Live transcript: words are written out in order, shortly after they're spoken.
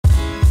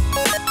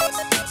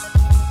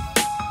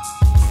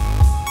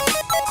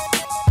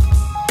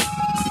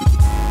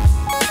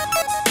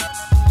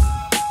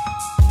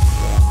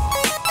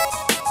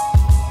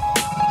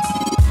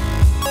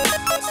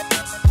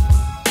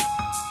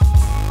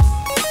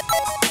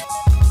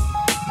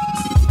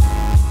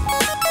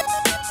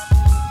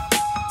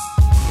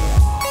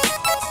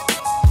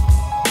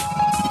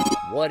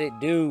What it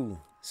do?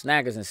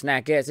 Snackers and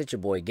snackettes, it's your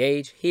boy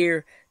Gage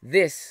here.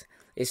 This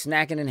is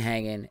Snacking and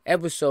Hanging,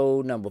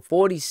 episode number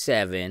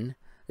 47.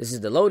 This is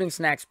the Loading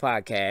Snacks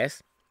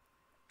podcast.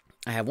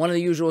 I have one of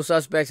the usual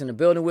suspects in the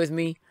building with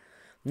me.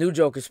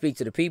 NuJoker, speak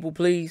to the people,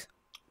 please.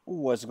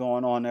 What's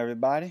going on,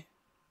 everybody?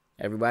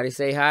 Everybody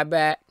say hi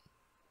back.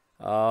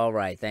 All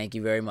right, thank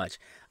you very much.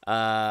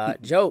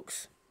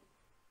 Jokes.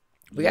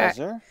 Yes,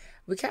 sir.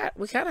 We kind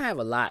of have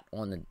a lot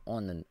on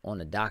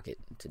the docket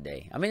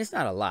today. I mean, it's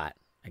not a lot,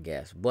 I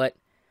guess, but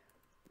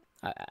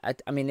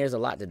I mean, there's a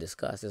lot to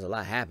discuss. There's a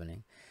lot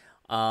happening,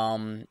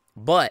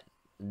 but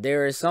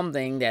there is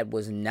something that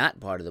was not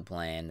part of the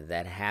plan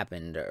that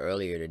happened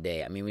earlier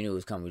today. I mean, we knew it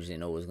was coming. We just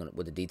didn't know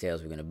what the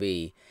details were going to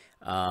be.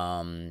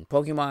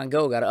 Pokemon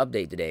Go got an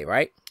update today,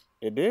 right?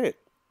 It did.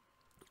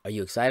 Are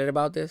you excited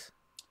about this?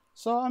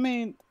 So, I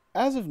mean,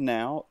 as of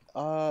now,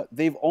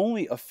 they've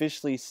only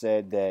officially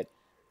said that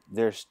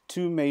there's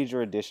two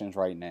major additions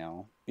right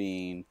now,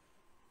 being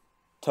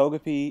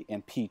Togepi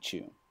and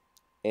Pichu.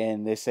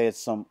 And they say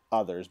it's some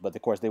others, but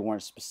of course they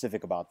weren't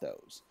specific about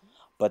those.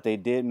 But they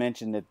did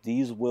mention that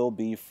these will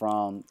be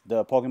from,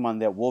 the Pokemon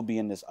that will be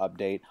in this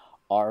update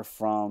are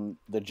from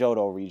the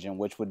Johto region,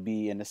 which would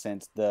be, in a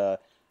sense, the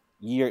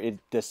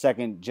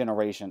second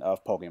generation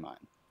of Pokemon.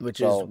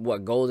 Which is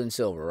what, Gold and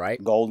Silver,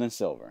 right? Gold and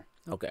Silver.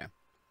 Okay.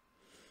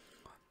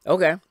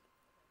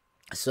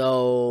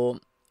 So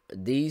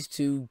these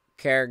two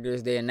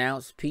characters they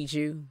announced,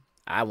 Pichu.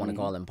 I want to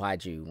call him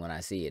Pichu when I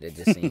see it. It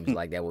just seems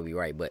like that would be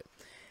right. But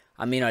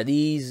I mean, are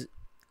these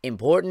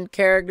important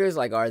characters?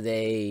 Like, are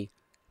they?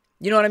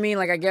 You know what I mean?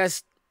 Like, I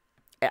guess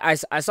I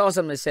saw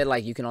something that said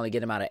like you can only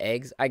get them out of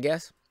eggs. I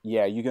guess.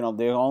 Yeah, you can.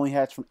 They only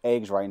hatch from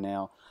eggs right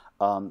now.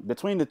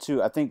 Between the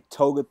two, I think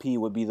Togepi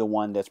would be the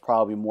one that's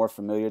probably more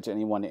familiar to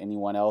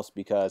anyone else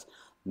because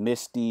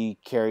Misty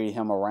carried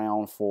him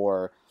around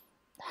for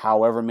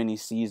however many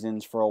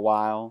seasons for a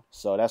while.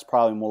 So that's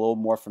probably a little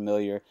more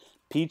familiar.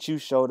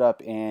 Pichu showed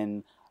up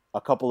in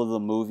a couple of the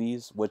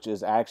movies, which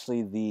is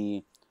actually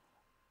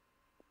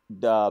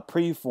the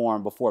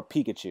pre-form before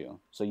Pikachu.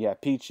 So yeah,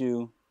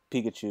 Pichu,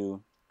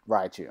 Pikachu,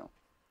 Raichu.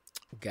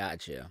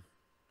 Gotcha.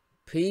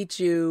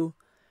 Pichu,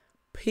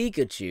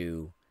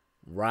 Pikachu,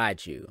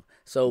 Raichu.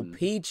 So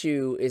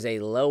Pichu is a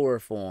lower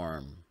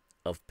form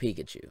of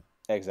Pikachu.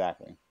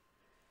 Exactly.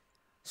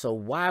 So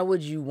why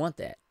would you want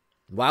that?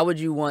 Why would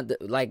you want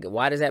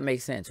why does that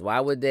make sense? Why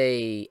would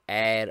they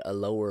add a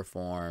lower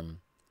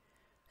form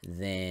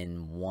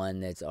than one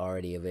that's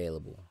already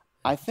available?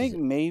 I think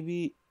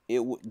maybe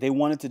they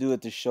wanted to do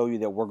it to show you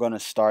that we're going to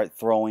start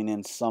throwing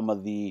in some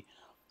of the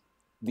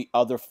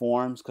other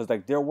forms, because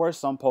like there were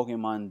some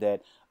Pokemon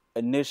that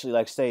initially,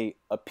 like say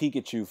a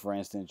Pikachu for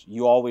instance,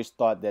 you always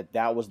thought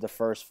that was the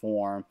first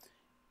form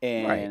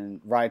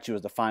and Raichu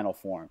was the final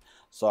form.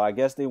 So I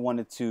guess they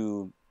wanted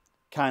to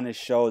kind of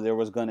show there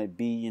was going to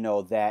be,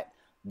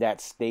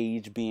 that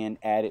stage being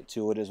added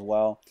to it as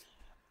well.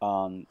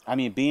 I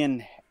mean,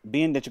 being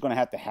that you're going to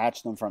have to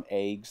hatch them from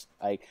eggs,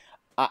 like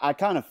I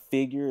kind of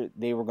figured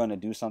they were going to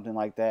do something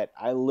like that.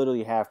 I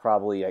literally have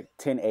probably like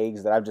 10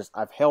 eggs that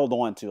I've held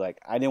on to. Like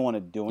I didn't want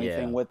to do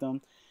anything with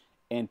them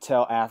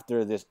until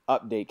after this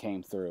update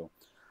came through.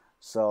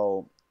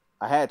 So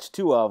I hatched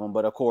 2 of them,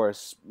 but of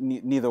course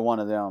neither one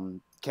of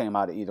them came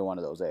out of either one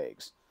of those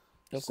eggs.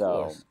 Of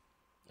course.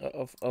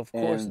 Of course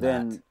and not.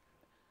 Then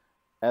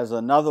as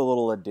another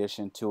little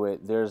addition to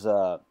it, there's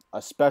a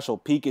special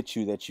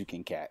Pikachu that you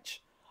can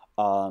catch.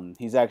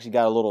 He's actually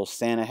got a little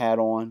Santa hat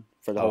on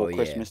for the whole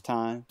Christmas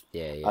time.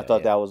 Yeah. I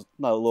thought that was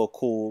a little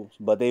cool,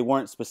 but they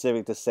weren't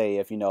specific to say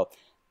if,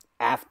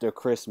 after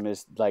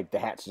Christmas, like the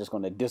hat's just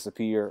going to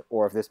disappear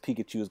or if this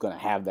Pikachu is going to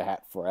have the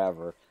hat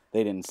forever.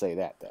 They didn't say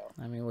that, though.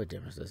 I mean, what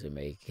difference does it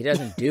make? He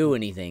doesn't do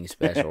anything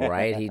special,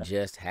 right? He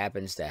just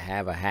happens to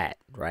have a hat,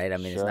 right? I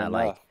mean, Sure it's not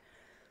enough. like...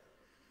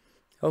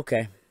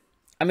 Okay.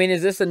 I mean,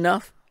 is this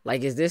enough?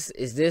 Like, is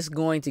this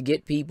going to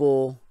get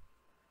people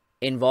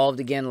involved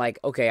again? Like,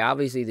 okay,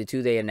 obviously the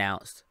 2 they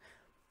announced,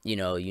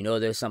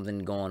 there's something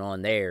going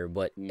on there,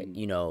 but,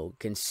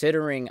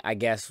 considering, I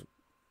guess,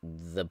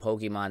 the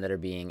Pokemon that are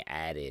being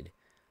added,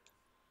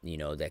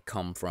 that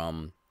come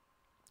from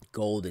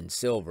Gold and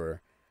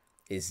Silver,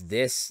 is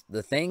this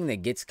the thing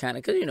that gets kind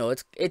of,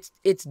 because,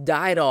 it's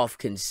died off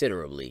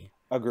considerably.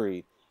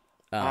 Agreed.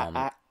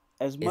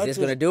 Is this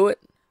going to do it?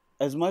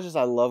 As much as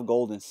I love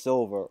Gold and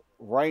Silver,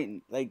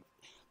 the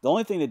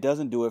only thing that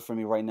doesn't do it for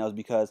me right now is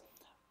because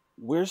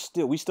we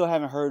still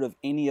haven't heard of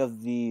any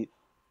of the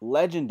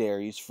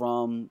legendaries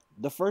from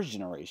the first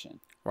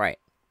generation. Right.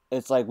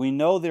 It's like we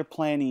know they're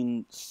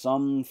planning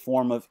some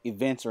form of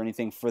events or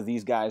anything for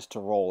these guys to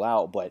roll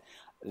out, but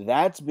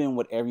that's been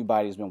what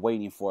everybody's been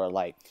waiting for,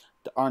 like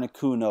the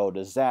Articuno, the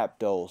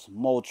Zapdos,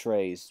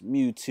 Moltres,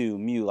 Mewtwo,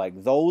 Mew,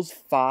 like those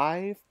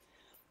 5.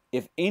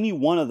 If any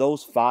one of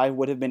those 5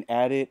 would have been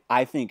added,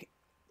 I think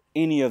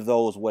any of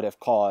those would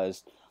have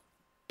caused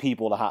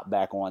people to hop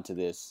back onto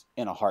this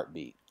in a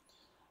heartbeat.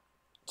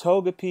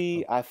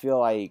 Togepi, I feel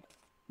like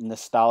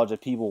nostalgia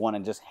people want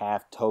to just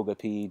have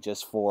Togepi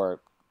just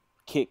for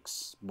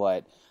kicks,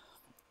 but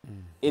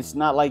It's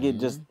not like it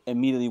just Mhm.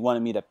 immediately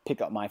wanted me to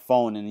pick up my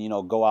phone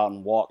and, go out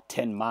and walk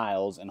 10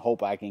 miles and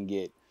hope I can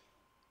get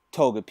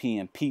Togepi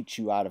and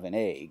Pichu out of an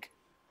egg.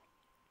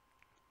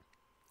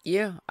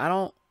 Yeah, I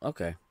don't.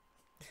 Okay.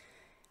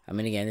 I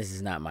mean, again, this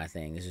is not my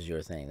thing. This is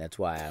your thing. That's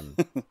why I'm,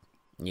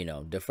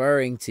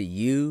 deferring to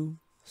you,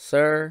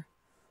 sir.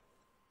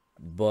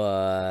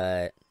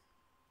 But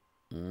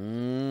I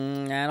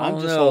I'm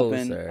don't just know,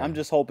 hoping. I'm sir.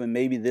 just hoping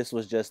maybe this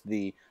was just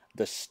the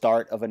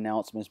start of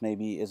announcements.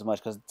 Maybe as much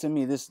because to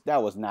me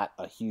that was not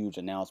a huge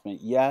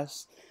announcement.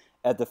 Yes,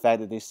 at the fact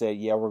that they said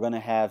yeah we're gonna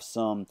have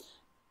some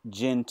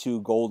Gen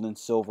 2 Gold and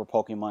Silver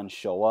Pokemon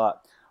show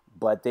up,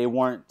 but they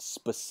weren't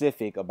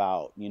specific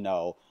about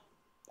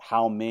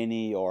how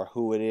many or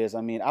who it is.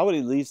 I mean, I would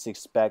at least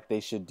expect they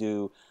should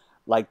do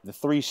like the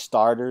three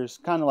starters,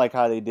 kind of like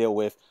how they did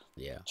with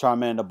Yeah.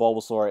 Charmander,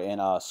 Bulbasaur,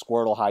 and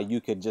Squirtle, how you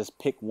could just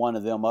pick one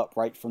of them up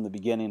right from the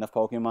beginning of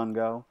Pokemon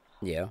Go.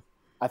 Yeah.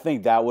 I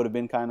think that would have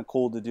been kind of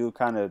cool to do,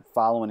 kind of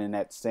following in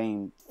that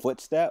same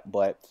footstep.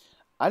 But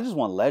I just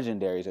want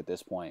legendaries at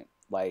this point.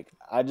 Like,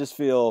 I just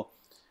feel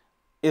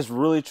it's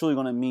really truly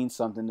going to mean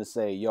something to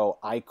say, yo,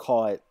 I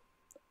caught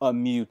a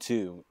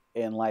Mewtwo.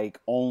 And like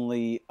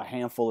only a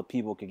handful of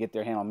people could get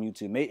their hand on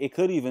Mewtwo. It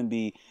could even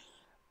be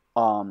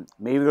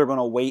maybe they're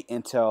gonna wait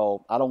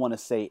until I don't want to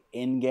say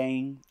in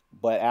game,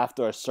 but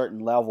after a certain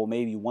level,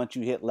 maybe once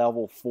you hit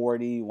level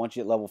 40, once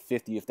you hit level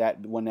 50, if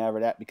that whenever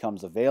that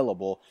becomes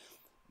available,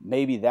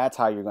 maybe that's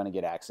how you're gonna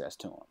get access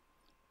to them.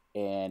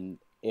 And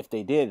if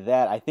they did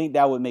that, I think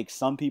that would make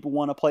some people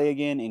want to play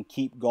again and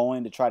keep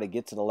going to try to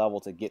get to the level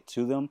to get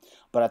to them.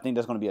 But I think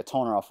that's going to be a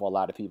toner off for a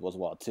lot of people as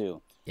well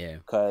too, Yeah.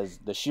 because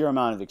the sheer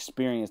amount of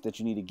experience that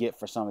you need to get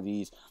for some of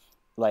these,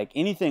 like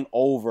anything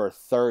over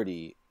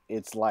 30,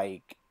 it's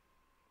like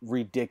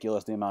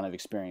ridiculous the amount of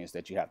experience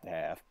that you have to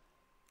have.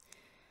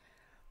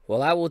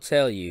 Well, I will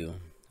tell you,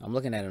 I'm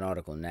looking at an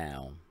article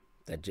now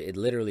that it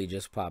literally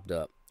just popped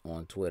up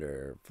on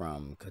Twitter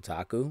from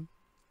Kotaku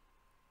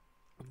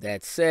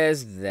that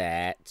says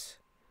that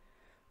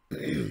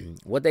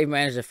what they've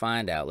managed to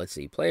find out, let's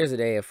see, players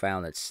today have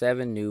found that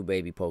 7 new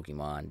baby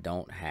Pokemon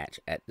don't hatch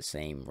at the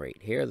same rate.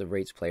 Here are the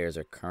rates players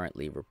are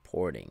currently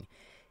reporting.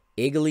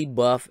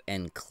 Igglybuff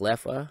and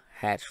Cleffa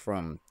hatch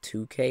from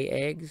 2K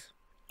eggs.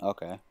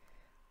 Okay.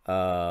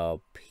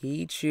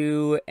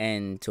 Pichu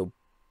and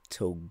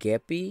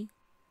Togepi,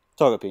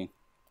 Togepi.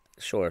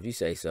 sure if you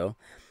say so,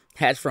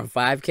 hatch from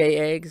 5K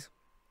eggs.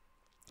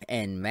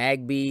 And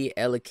Magby,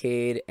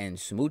 Elekid, and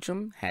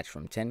Smoochum hatch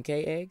from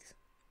 10K eggs.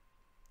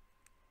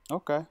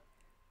 Okay.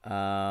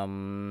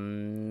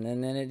 And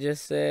then it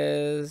just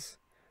says,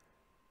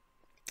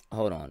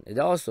 hold on. It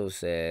also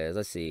says,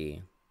 let's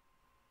see,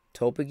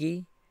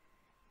 Togepi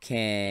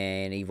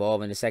can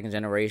evolve into second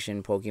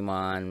generation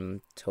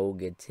Pokemon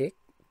Togetic.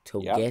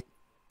 Yep.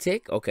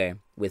 Okay,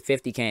 with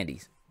 50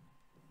 candies,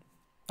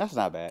 That's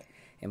not bad.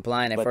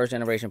 implying that But first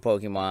generation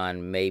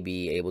Pokemon may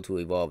be able to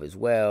evolve as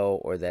well,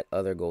 or that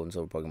other Gold and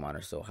Silver Pokemon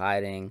are still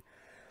hiding.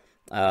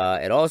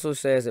 It also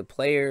says that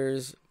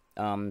players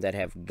that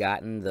have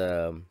gotten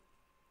the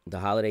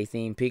holiday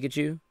themed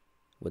Pikachu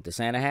with the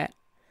Santa hat,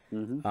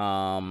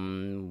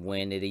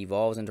 when it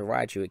evolves into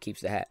Raichu, it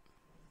keeps the hat.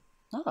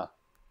 ah,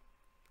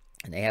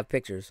 And they have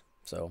pictures,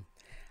 so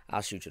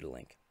I'll shoot you the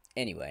link.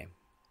 Anyway,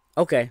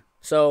 okay,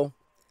 so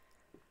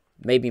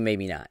maybe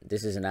not.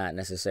 This is not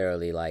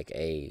necessarily like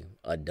a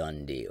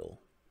done deal,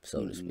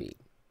 so to speak.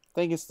 I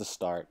think it's the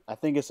start. I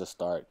think it's a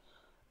start.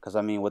 Because,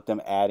 I mean, with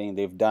them adding,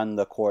 they've done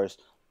the course.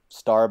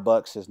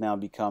 Starbucks has now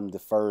become the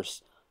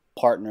first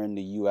partner in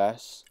the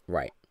U.S.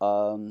 Right.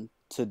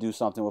 To do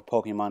something with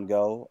Pokemon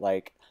Go.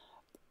 Like,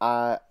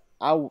 I'm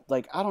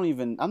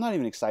not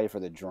even excited for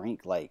the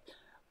drink. Like,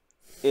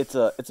 it's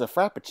a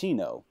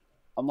Frappuccino.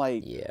 I'm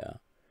like, Yeah.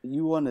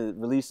 you want to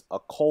release a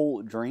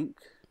cold drink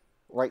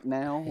right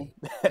now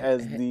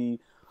as the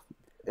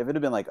if it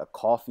had been like a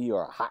coffee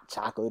or a hot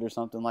chocolate or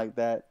something like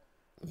that.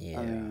 Yeah.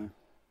 I mean,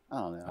 I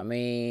don't know. I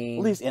mean,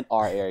 At least in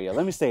our area.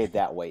 Let me say it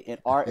that way. In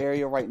our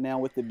area right now,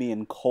 with it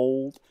being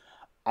cold,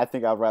 I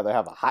think I'd rather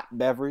have a hot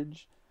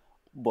beverage.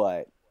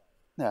 But,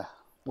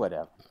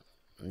 whatever.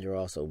 you're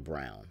also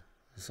brown.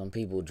 Some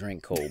people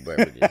drink cold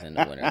beverages in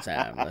the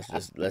wintertime.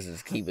 Let's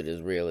just keep it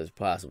as real as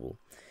possible.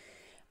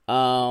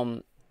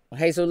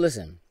 Hey, so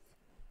listen,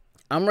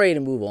 I'm ready to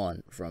move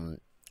on from.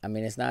 I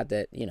mean, it's not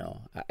that again.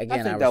 I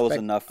think that was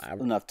enough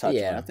touch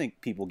on. I think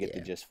people get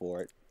the gist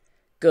for it.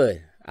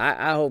 Good.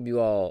 I hope you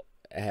all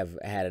have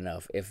had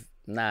enough. If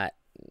not,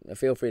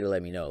 feel free to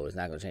let me know. It's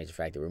not going to change the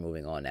fact that we're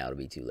moving on now. It'll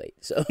be too late.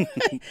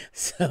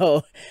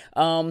 So,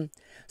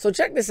 so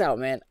check this out,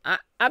 man.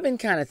 I've been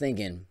kind of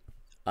thinking,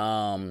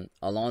 along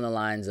the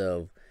lines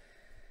of,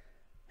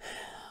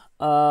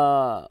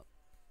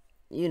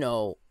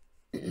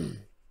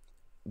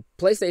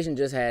 PlayStation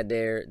just had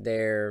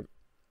their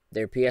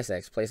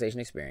PSX, PlayStation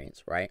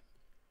Experience, right?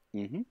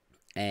 Mm-hmm.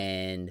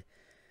 And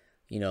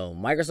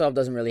Microsoft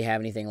doesn't really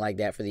have anything like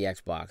that for the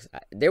Xbox.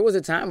 There was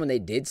a time when they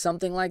did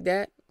something like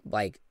that,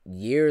 like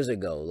years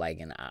ago, like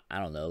in, I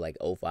don't know, like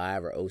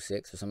 05 or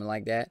 06 or something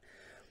like that.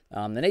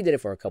 And they did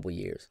it for a couple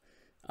years.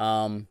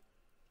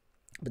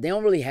 But they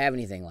don't really have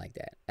anything like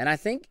that. And I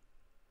think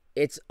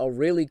it's a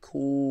really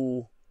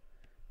cool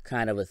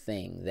kind of a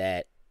thing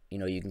that, you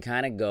know, you can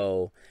kind of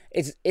go.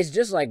 It's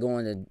just like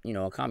going to, you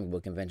know, a comic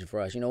book convention for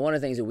us. You know, one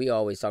of the things that we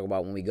always talk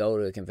about when we go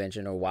to a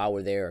convention or while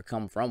we're there or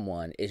come from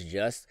one is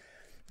just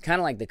kind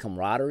of like the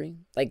camaraderie.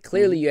 Like,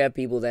 clearly you have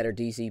people that are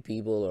DC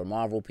people or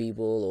Marvel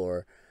people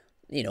or,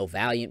 you know,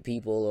 Valiant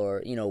people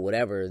or, you know,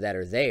 whatever that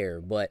are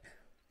there. But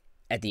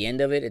at the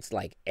end of it, it's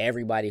like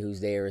everybody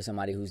who's there is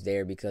somebody who's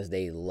there because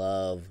they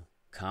love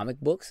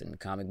comic books and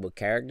comic book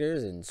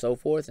characters and so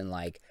forth. And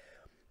like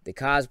the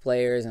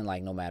cosplayers, and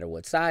like no matter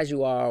what size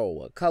you are or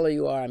what color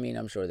you are, I mean,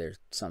 I'm sure there's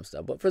some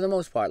stuff, but for the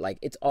most part, like,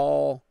 it's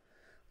all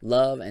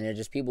love, and they're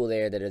just people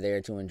there that are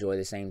there to enjoy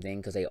the same thing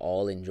because they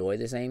all enjoy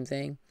the same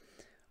thing.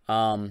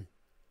 And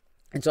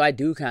so I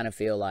do kind of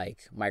feel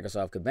like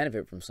Microsoft could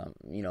benefit from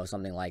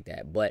something like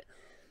that. But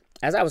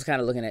as I was kind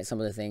of looking at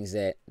some of the things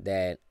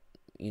that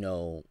you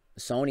know,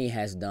 Sony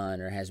has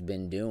done or has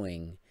been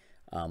doing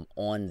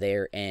on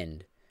their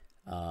end,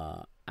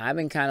 I've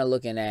been kind of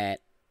looking at,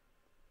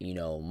 you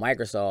know,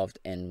 Microsoft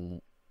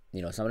and,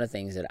 you know, some of the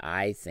things that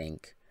I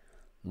think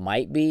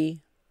might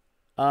be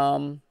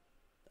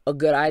a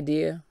good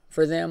idea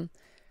for them.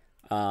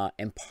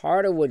 And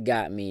part of what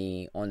got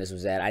me on this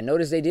was that I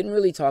noticed they didn't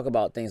really talk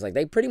about things like,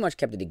 they pretty much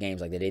kept it to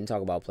games. Like, they didn't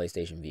talk about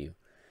PlayStation View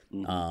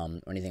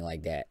or anything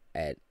like that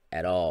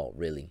at all,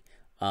 really.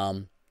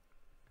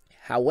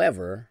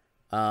 However,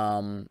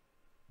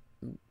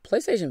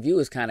 PlayStation View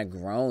has kind of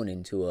grown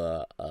into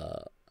a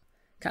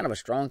kind of a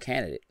strong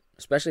candidate,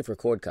 especially for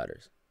cord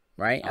cutters,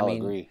 right? I'll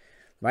agree.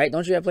 Right?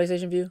 Don't you have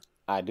PlayStation View?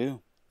 I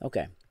do.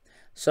 Okay.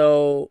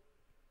 So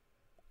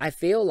I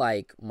feel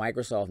like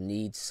Microsoft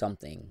needs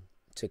something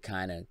to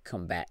kind of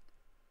combat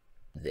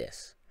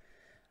this.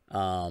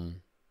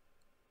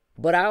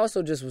 But I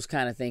also just was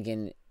kind of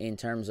thinking in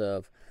terms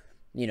of,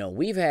 you know,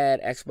 we've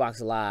had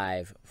Xbox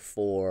Live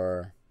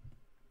for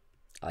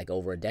like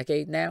over a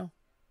decade now.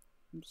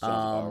 Sounds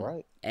about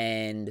right.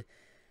 And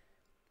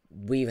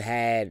we've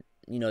had,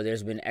 you know,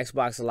 there's been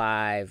Xbox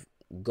Live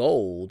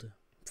Gold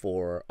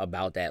for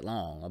about that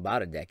long,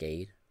 about a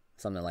decade,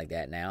 something like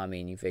that now. I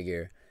mean, you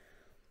figure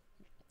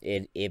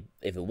if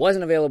it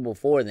wasn't available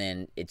before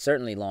then, it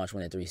certainly launched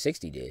when the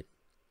 360 did.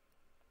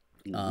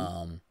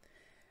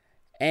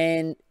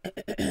 And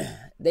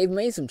they've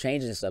made some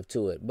changes and stuff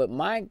to it. But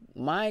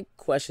my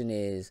question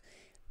is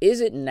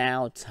it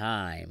now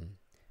time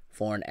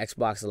for an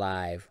Xbox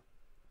Live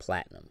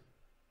Platinum?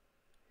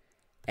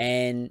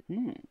 And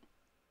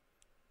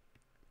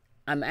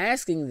I'm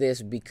asking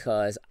this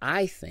because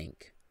I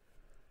think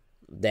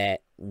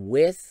that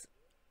with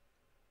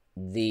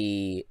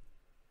the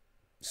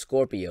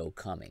Scorpio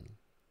coming,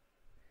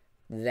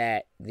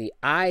 that the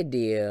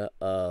idea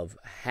of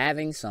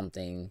having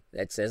something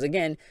that says,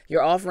 again,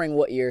 you're offering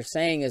what you're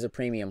saying is a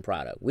premium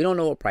product. We don't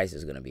know what price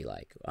is going to be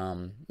like.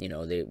 You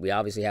know, we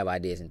obviously have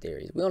ideas and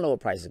theories. We don't know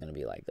what price is going to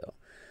be like, though.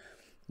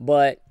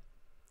 But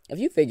if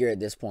you figure at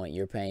this point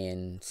you're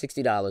paying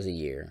 $60 a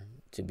year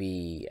to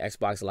be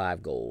Xbox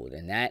Live Gold,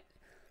 and that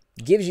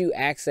gives you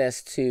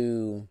access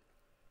to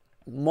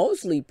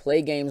mostly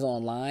play games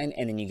online,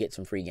 and then you get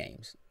some free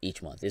games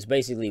each month. It's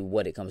basically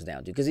what it comes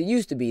down to. Because it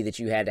used to be that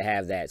you had to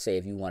have that, say,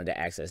 if you wanted to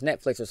access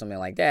Netflix or something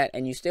like that,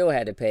 and you still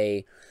had to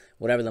pay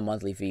whatever the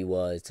monthly fee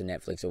was to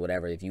Netflix or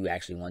whatever if you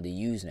actually wanted to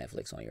use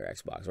Netflix on your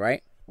Xbox,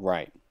 right?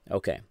 Right.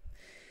 Okay.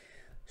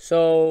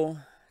 So,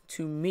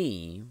 to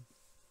me,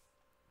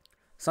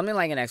 something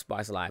like an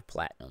Xbox Live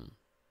Platinum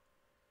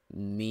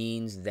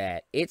means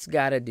that it's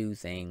got to do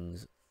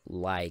things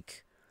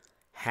like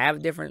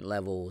have different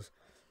levels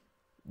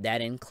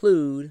that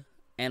include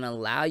and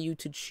allow you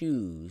to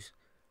choose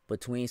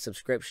between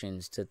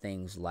subscriptions to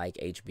things like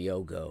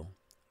HBO Go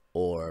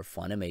or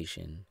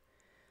Funimation,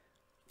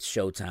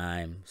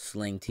 Showtime,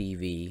 Sling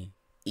TV,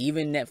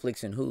 even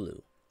Netflix and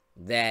Hulu.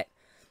 That,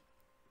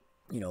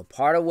 you know,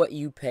 part of what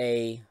you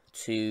pay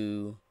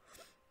to,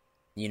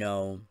 you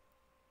know,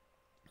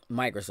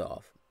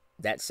 Microsoft,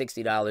 that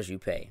 $60 you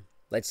pay,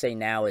 let's say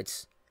now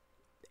it's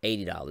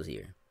 $80 a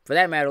year. For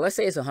that matter, let's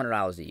say it's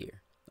 $100 a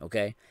year,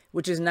 okay?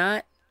 Which is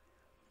not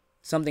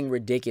something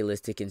ridiculous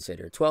to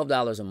consider.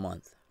 $12 a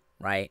month,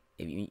 right?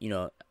 If you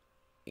know,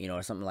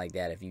 or something like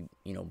that. If you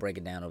break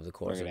it down over the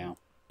course of,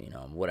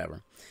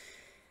 whatever.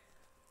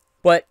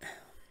 But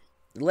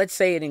let's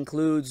say it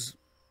includes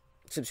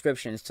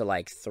subscriptions to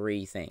like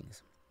 3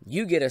 things.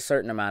 You get a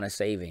certain amount of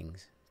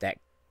savings that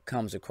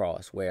comes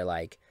across where,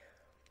 like,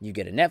 you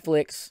get a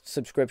Netflix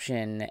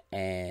subscription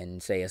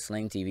and, say, a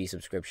Sling TV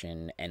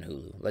subscription and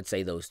Hulu. Let's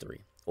say those 3.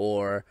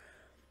 Or,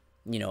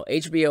 you know,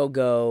 HBO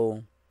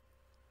Go,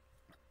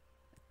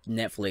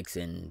 Netflix,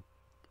 and,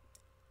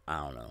 I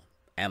don't know,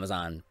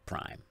 Amazon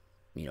Prime.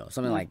 You know,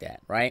 something like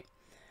that, right?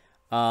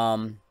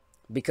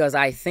 Because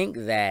I think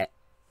that,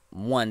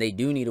 one, they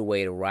do need a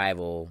way to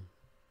rival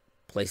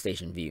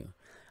PlayStation View.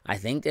 I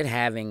think that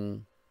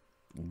having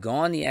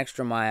gone the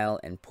extra mile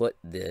and put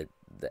the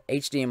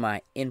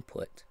HDMI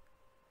input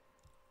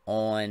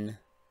on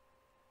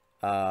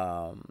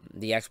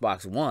the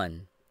Xbox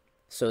One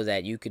so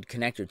that you could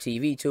connect your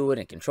TV to it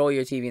and control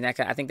your TV and that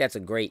kind. I think that's a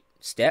great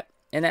step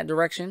in that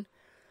direction.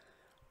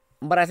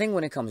 But I think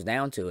when it comes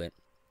down to it,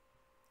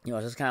 you know,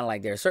 it's just kind of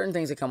like there are certain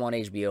things that come on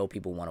HBO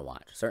people want to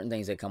watch. Certain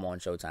things that come on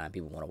Showtime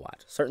people want to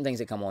watch. Certain things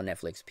that come on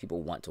Netflix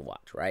people want to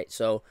watch, right?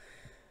 So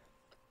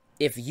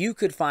if you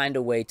could find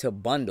a way to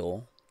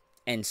bundle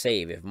and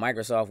save, if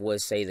Microsoft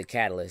was, say, the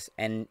catalyst,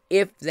 and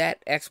if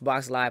that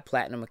Xbox Live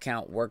Platinum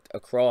account worked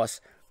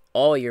across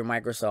all your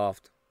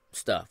Microsoft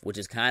stuff, which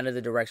is kind of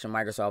the direction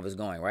Microsoft is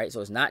going, right? So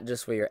it's not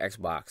just for your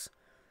Xbox,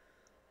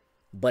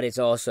 but it's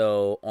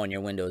also on your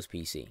Windows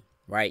PC,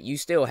 right? You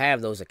still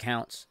have those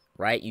accounts,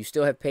 right? You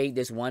still have paid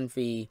this one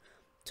fee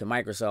to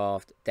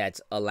Microsoft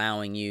that's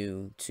allowing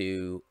you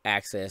to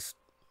access,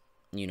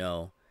 you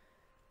know,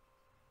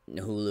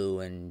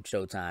 Hulu and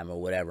Showtime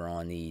or whatever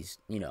on these,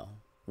 you know,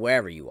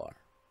 wherever you are.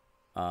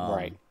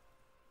 Right.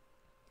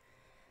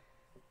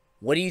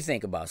 What do you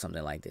think about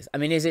something like this? I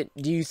mean,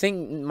 do you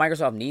think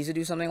Microsoft needs to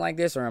do something like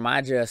this, or am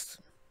I just,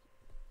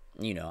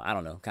 you know, I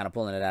don't know, kind of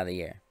pulling it out of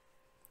the air?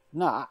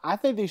 No, I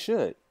think they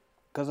should.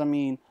 Because, I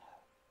mean,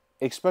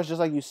 especially just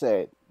like you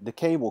said, the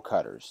cable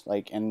cutters,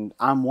 like, and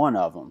I'm one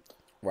of them.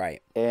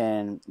 Right.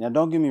 And now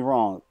don't get me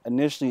wrong.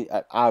 Initially,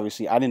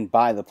 obviously, I didn't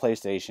buy the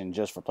PlayStation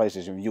just for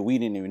PlayStation View. We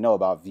didn't even know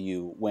about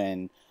View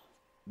when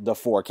the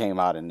 4 came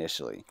out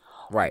initially.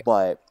 Right.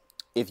 But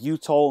if you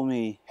told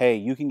me, hey,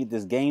 you can get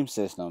this game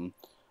system,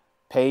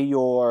 pay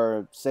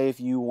your, say if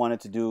you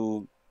wanted to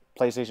do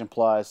PlayStation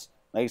Plus,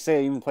 like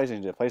say even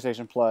PlayStation did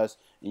PlayStation Plus,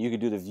 and you could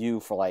do the View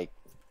for like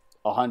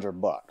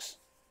 $100.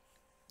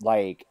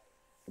 Like,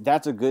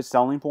 that's a good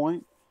selling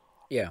point.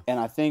 Yeah. And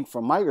I think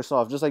for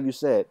Microsoft, just like you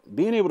said,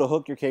 being able to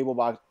hook your cable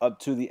box up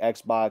to the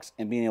Xbox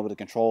and being able to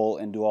control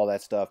and do all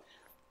that stuff,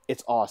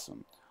 it's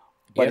awesome.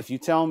 But if you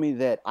tell me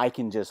that I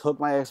can just hook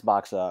my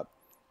Xbox up,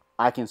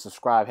 I can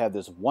subscribe, have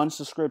this one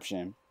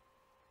subscription,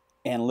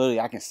 and literally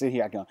I can sit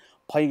here, I can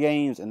play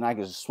games, and I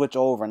can switch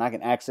over, and I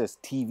can access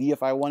TV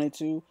if I wanted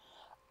to,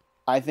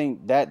 I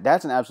think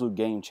that's an absolute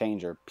game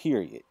changer,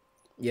 period.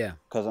 Yeah.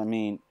 Because, I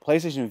mean,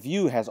 PlayStation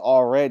View has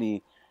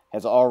already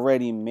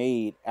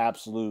made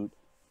absolute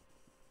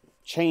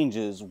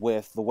changes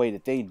with the way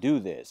that they do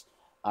this.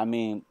 I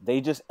mean,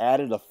 they just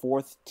added a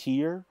 4th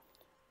tier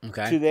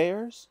to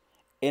theirs,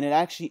 and it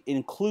actually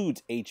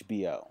includes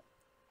HBO.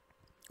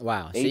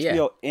 Wow. So,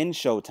 HBO in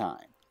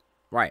Showtime.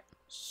 Right.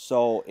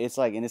 So it's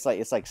like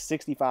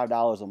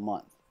 $65 a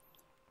month.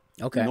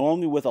 Okay.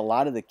 Normally with a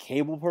lot of the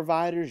cable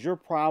providers, you're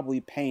probably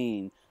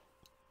paying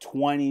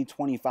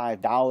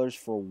 $25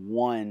 for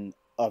one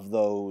of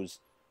those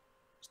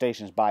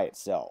stations by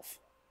itself.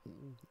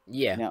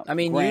 Yeah. Now, I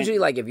mean, usually,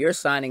 like, if you're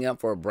signing up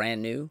for a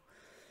brand new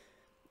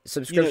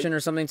subscription or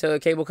something to a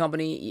cable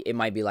company, it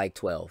might be like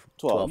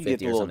 $12.50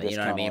 or something. You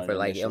know what I mean? For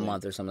like a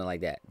month or something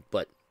like that.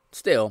 But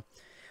still,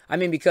 I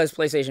mean, because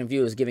PlayStation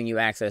View is giving you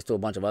access to a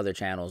bunch of other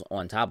channels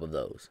on top of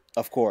those.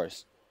 Of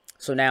course.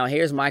 So now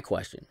here's my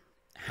question.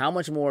 How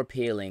much more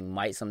appealing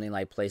might something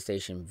like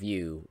PlayStation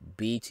View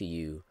be to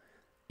you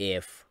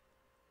if,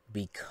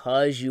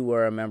 because you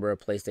were a member of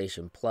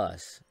PlayStation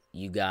Plus,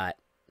 you got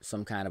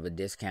some kind of a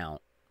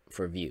discount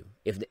for View?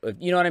 If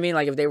you know what I mean?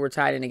 Like if they were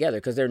tied in together,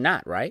 because they're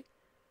not, right?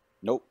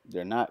 Nope,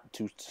 they're not.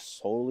 Two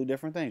totally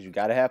different things. You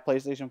got to have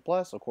PlayStation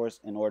Plus, of course,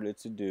 in order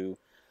to do.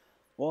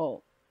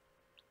 Well,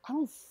 I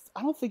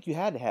don't think you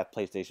had to have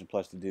PlayStation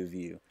Plus to do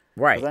View.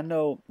 Right. Because I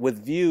know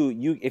with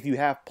View, if you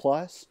have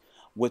Plus,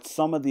 with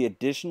some of the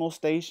additional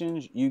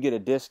stations, you get a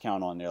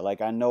discount on there. Like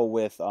I know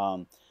with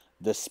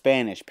the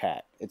Spanish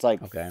pack, it's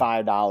like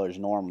 $5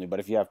 normally, but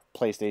if you have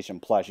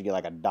PlayStation Plus, you get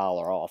like $1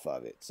 off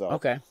of it. So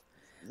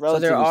so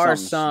there are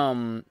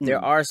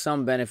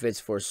some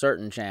benefits for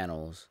certain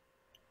channels.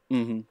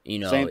 Mm-hmm. You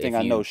know, same thing.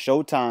 I know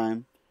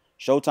Showtime.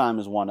 Showtime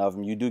is one of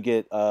them. You do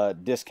get a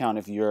discount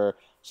if you're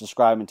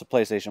subscribing to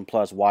PlayStation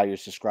Plus while you're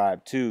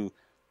subscribed to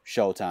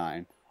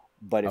Showtime.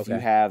 But if you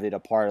have it a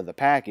part of the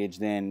package,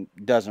 then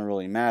it doesn't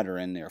really matter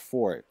in there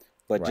for it.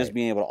 But just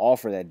being able to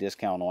offer that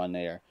discount on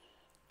there.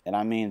 And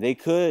I mean, they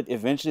could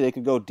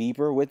go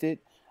deeper with it.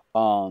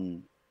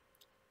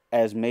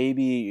 As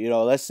maybe, you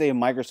know, let's say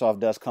Microsoft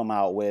does come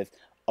out with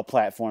a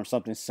platform,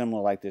 something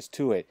similar like this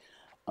to it.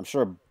 I'm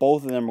sure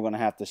both of them are going to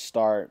have to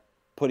start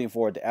putting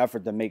forward the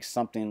effort to make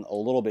something a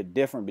little bit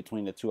different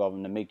between the two of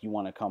them to make you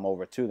want to come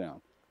over to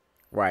them.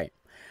 Right.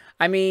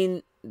 I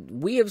mean,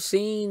 we have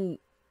seen,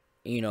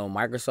 you know,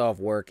 Microsoft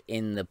work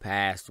in the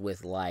past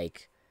with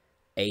like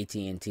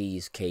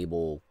AT&T's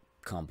cable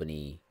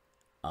company,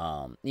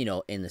 you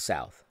know, in the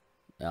South,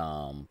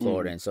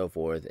 Florida and so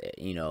forth.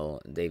 You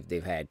know,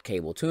 they've had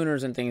cable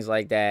tuners and things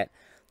like that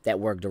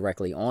work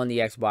directly on the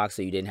Xbox,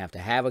 so you didn't have to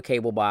have a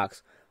cable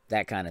box,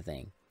 that kind of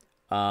thing.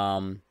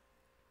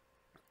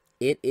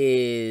 It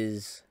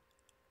is,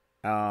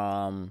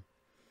 I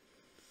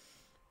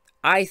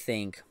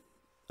think,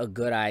 a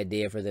good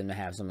idea for them to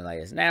have something like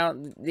this. Now,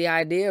 the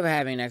idea of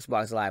having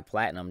Xbox Live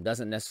Platinum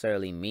doesn't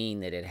necessarily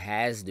mean that it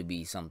has to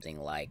be something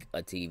like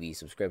a TV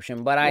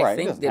subscription, but I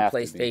think that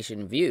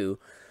PlayStation View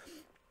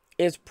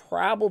is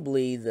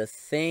probably the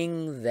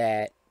thing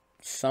that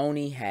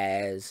Sony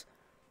has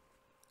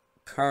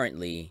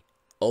currently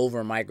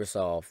over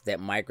Microsoft that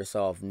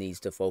Microsoft needs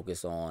to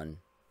focus on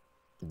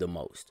the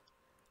most.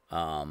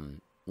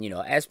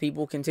 As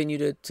people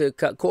continue to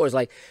cut cords,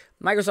 like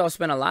Microsoft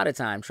spent a lot of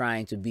time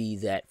trying to be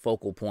that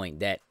focal point,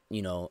 that,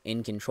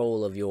 in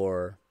control of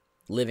your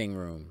living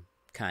room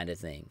kind of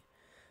thing.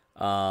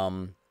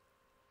 And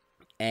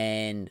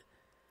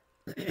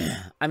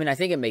I mean, I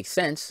think it makes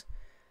sense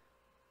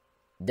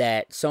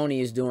that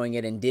Sony is doing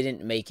it and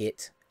didn't make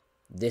it.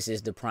 This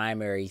is the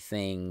primary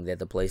thing that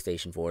the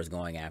PlayStation 4 is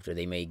going after.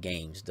 They made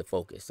games the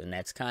focus, and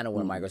that's kind of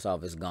where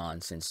Microsoft has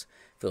gone since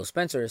Phil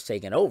Spencer has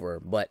taken over.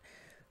 But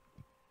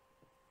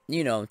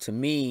to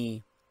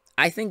me,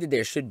 I think that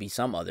there should be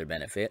some other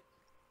benefit.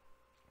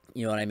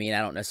 You know what I mean?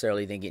 I don't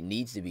necessarily think it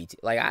needs to be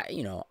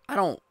I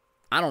don't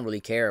really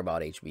care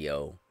about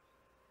HBO.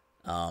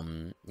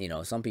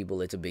 Some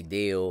people it's a big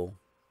deal,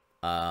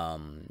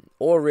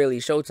 or really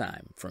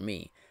Showtime for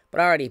me. But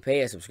I already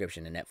pay a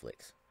subscription to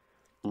Netflix,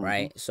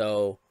 right?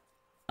 So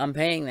I'm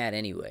paying that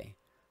anyway.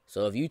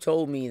 So if you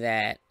told me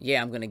that,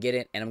 yeah, I'm going to get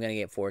it and I'm going to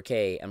get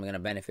 4K, I'm going to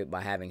benefit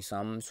by having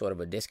some sort of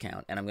a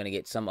discount, and I'm going to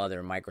get some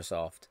other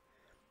Microsoft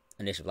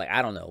initiative. Like,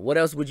 I don't know. What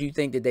else would you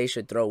think that they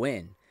should throw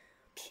in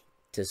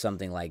to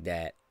something like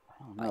that?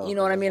 You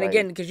know what I mean?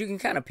 Again, because you can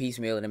kind of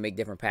piecemeal it and make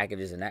different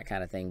packages and that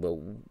kind of thing. But,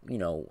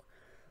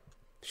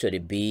 should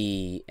it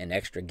be an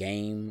extra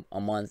game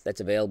a month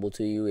that's available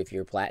to you if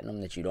you're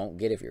platinum that you don't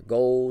get if you're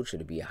gold?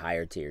 Should it be a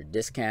higher tier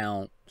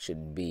discount? Should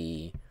it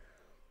be,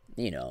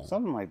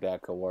 something like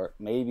that could work.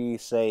 Maybe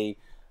say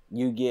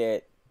you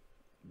get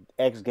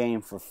X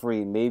game for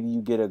free. Maybe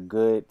you get a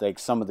good, like,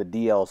 some of the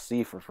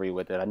DLC for free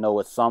with it. I know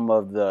with some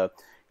of the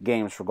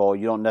games for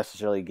gold, you don't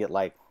necessarily get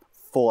like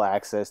full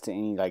access to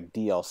any like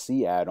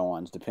DLC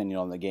add-ons depending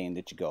on the game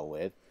that you go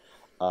with.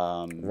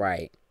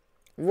 Right.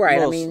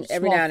 I mean,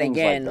 every now and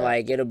again,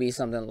 like it'll be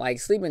something like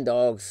Sleeping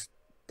Dogs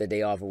that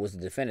they offered was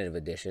the definitive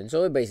edition,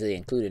 so it basically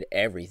included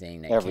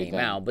everything that came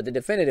out. But the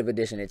definitive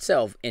edition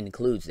itself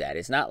includes that.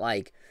 It's not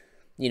like,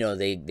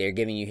 they're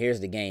giving you, here's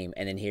the game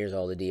and then here's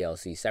all the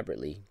DLC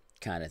separately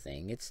kind of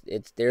thing. It's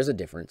there's a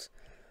difference.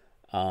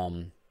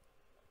 But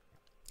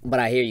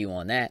I hear you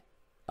on that.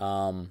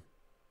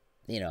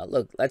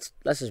 Look, let's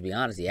just be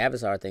honest. The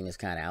Avatar thing is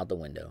kind of out the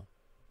window.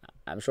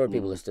 I'm sure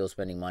people are still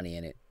spending money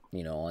in it,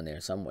 on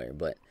there somewhere,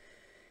 but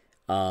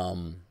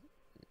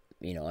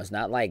it's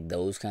not like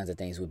those kinds of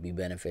things would be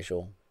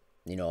beneficial,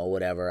 or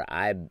whatever.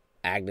 I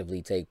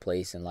actively take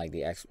place in like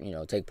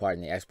take part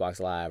in the Xbox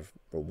Live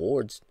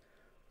rewards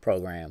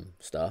program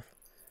stuff,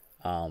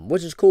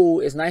 which is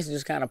cool. It's nice to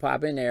just kind of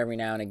pop in there every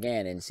now and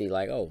again and see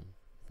like, oh,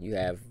 you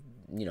have,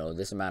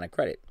 this amount of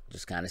credit,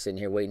 just kind of sitting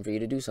here waiting for you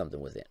to do something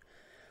with it.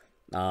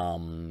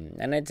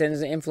 And it tends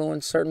to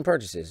influence certain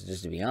purchases,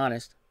 just to be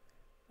honest.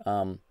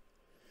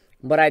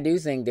 But I do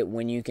think that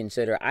when you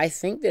consider, I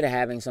think that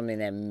having something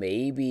that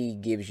maybe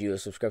gives you a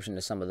subscription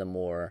to some of the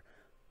more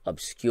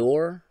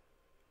obscure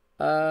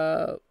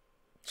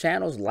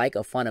channels, like a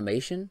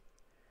Funimation,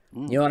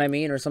 you know what I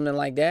mean, or something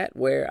like that,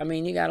 where, I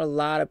mean, you got a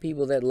lot of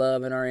people that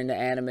love and are into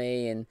anime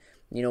and,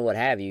 what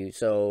have you.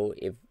 So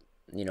if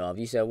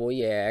you said, well,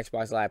 yeah,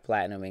 Xbox Live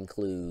Platinum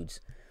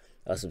includes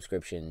a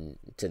subscription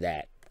to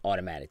that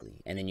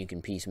automatically, and then you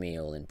can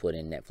piecemeal and put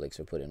in Netflix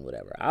or put in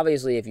whatever.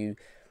 Obviously, if you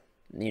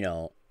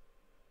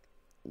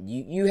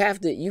have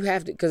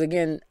to, because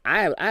again,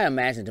 I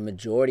imagine the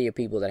majority of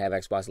people that have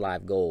Xbox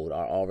Live Gold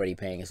are already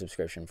paying a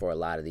subscription for a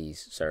lot of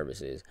these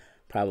services,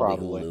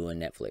 probably. Hulu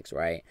and Netflix,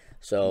 right?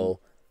 So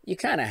you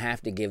kind of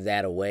have to give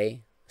that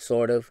away,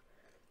 sort of.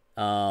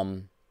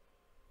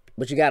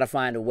 But you got to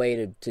find a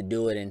way to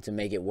do it and to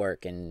make it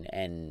work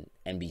and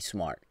be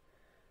smart.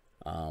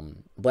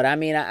 But I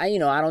mean, I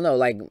don't know,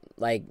 like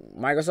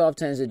Microsoft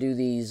tends to do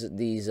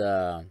these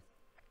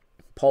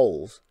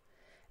polls.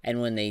 And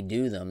when they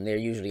do them, they're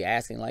usually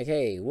asking like,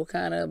 hey, what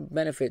kind of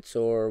benefits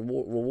or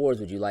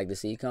rewards would you like to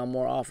see come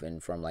more often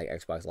from like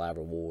Xbox Live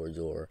rewards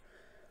or,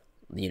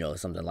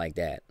 something like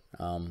that.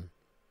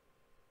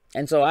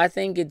 And so I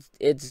think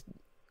it's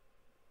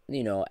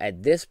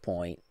at this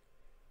point,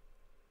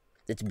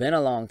 it's been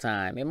a long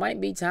time. It might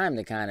be time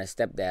to kind of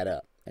step that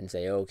up and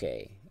say,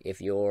 okay,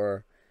 if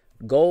you're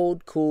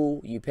gold,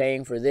 cool, you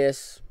paying for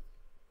this,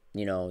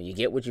 you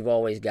get what you've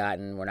always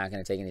gotten. We're not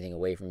going to take anything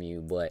away from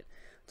you, but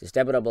to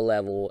step it up a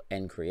level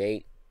and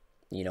create,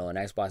 an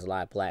Xbox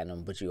Live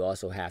Platinum, but you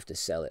also have to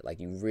sell it. Like,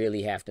 you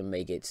really have to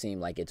make it seem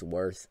like it's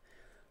worth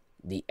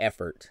the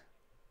effort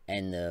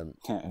and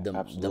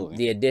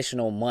the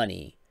additional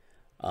money.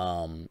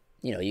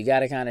 You got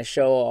to kind of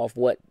show off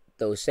what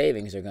those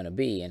savings are going to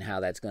be and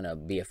how that's going to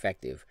be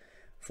effective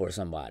for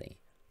somebody.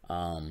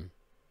 The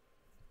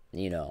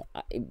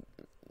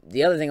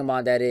other thing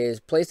about that is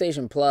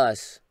PlayStation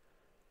Plus,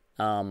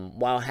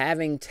 while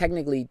having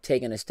technically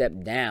taken a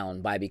step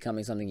down by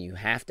becoming something you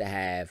have to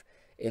have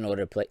in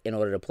order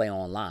to play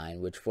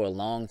online, which for a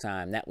long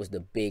time that was the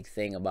big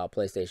thing about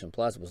PlayStation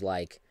Plus, was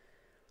like,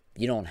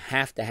 you don't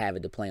have to have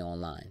it to play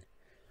online.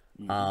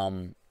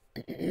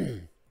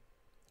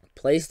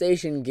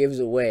 PlayStation gives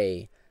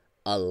away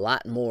a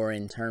lot more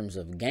in terms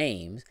of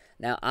games.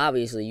 Now,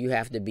 obviously, you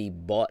have to be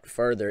bought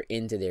further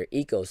into their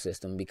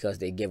ecosystem because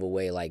they give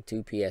away like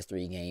 2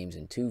 PS3 games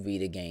and 2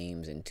 Vita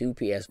games and 2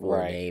 PS4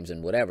 Right. games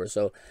and whatever.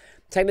 So,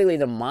 technically,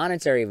 the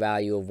monetary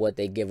value of what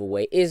they give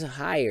away is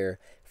higher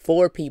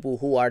for people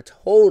who are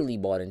totally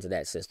bought into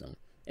that system.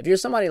 If you're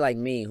somebody like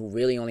me who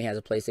really only has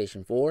a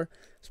PlayStation 4,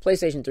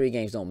 PlayStation 3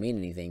 games don't mean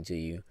anything to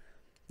you.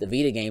 The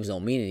Vita games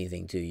don't mean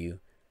anything to you.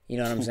 You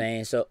know what I'm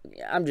saying? So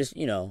I'm just,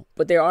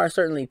 but there are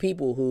certainly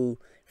people who,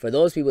 for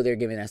those people they're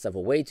giving that stuff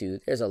away to,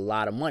 there's a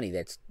lot of money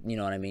that's, you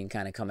know what I mean,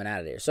 kind of coming out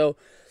of there. So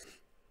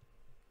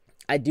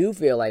I do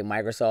feel like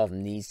Microsoft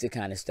needs to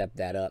kind of step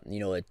that up.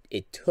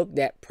 It took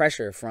that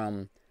pressure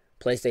from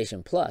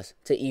PlayStation Plus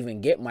to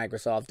even get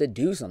Microsoft to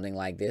do something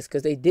like this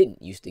because they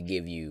didn't used to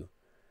give you,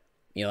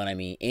 you know what I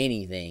mean,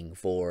 anything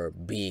for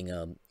being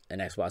an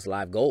Xbox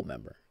Live Gold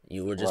member.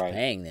 You were just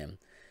paying them,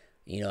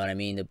 you know what I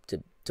mean,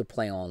 to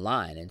play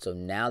online. And so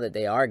now that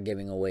they are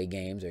giving away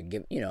games or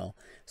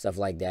stuff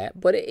like that,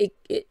 but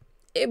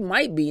it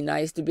might be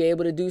nice to be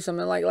able to do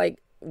something like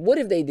what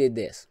if they did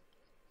this?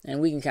 And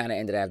we can kind of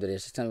end it after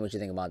this. Just tell me what you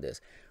think about this.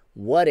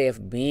 What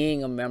if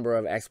being a member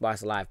of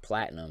Xbox Live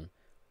Platinum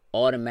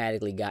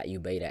automatically got you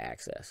beta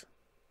access?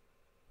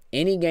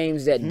 Any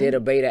games that did a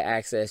beta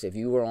access, if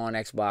you were on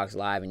Xbox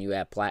Live and you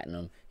had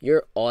Platinum,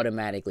 you're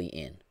automatically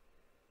in.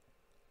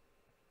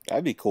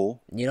 That'd be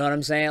cool. You know what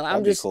I'm saying?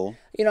 That'd be cool.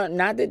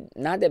 Not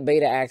that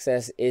beta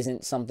access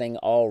isn't something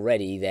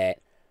already that,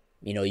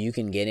 you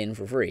can get in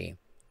for free,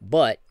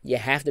 but you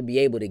have to be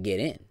able to get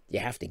in. You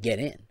have to get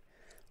in,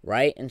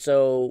 right? And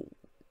so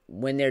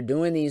when they're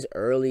doing these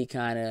early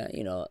kind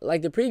of,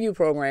 like the preview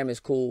program is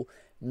cool.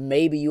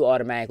 Maybe you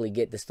automatically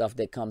get the stuff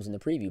that comes in the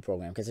preview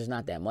program because there's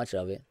not that much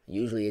of it.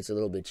 Usually it's a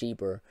little bit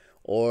cheaper,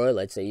 or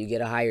let's say you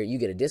get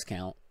a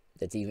discount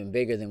that's even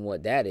bigger than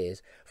what that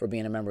is for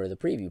being a member of the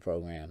preview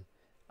program.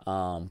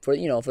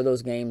 For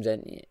those games that,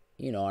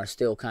 are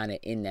still kind of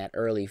in that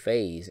early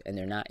phase and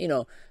they're not,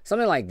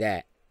 something like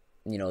that,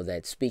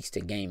 that speaks to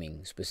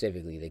gaming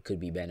specifically that could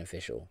be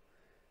beneficial,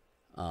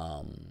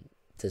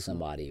 to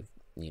somebody,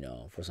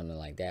 for something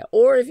like that.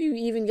 Or if you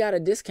even got a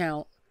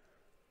discount,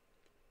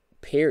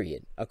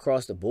 period,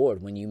 across the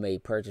board when you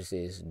made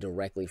purchases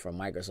directly from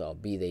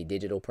Microsoft, be they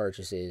digital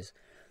purchases,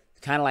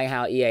 kind of like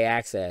how EA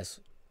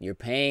Access, you're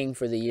paying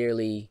for the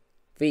yearly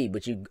fee,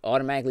 but you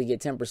automatically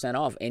get 10%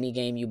 off any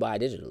game you buy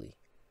digitally.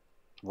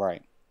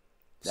 Right.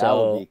 That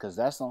would be, because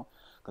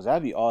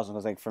that'd be awesome.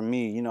 Because like for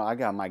me, I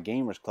got my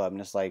gamers club,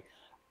 and it's like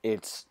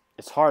it's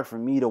hard for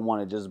me to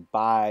want to just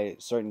buy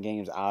certain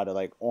games out of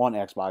like on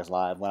Xbox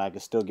Live when I can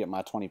still get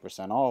my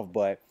 20% off.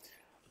 But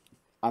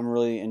I'm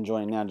really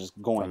enjoying now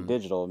just going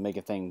digital and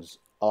making things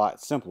a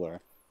lot simpler.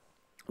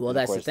 Well,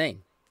 that's the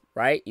thing,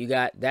 right?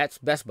 That's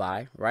Best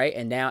Buy, right?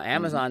 And now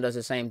Amazon does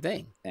the same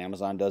thing.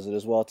 Amazon does it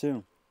as well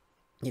too.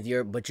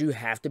 But you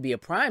have to be a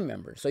Prime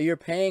member. So you're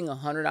paying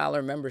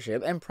 $100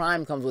 membership, and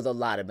Prime comes with a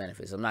lot of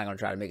benefits. I'm not going to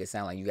try to make it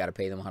sound like you got to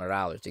pay them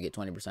 $100 to get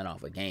 20%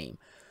 off a game.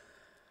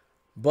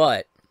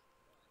 But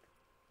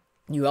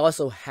you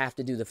also have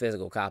to do the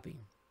physical copy.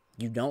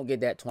 You don't get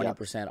that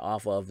 20%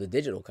 off of the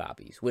digital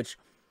copies, which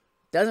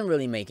doesn't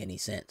really make any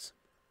sense.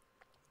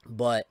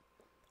 But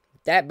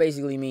that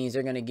basically means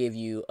they're going to give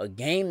you a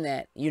game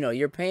that,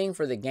 you're paying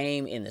for the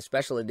game in the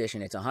special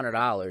edition. It's $100.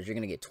 You're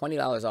going to get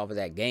 $20 off of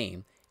that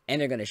game. And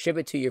they're going to ship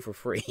it to you for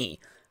free.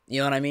 You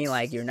know what I mean?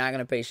 Like, you're not going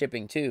to pay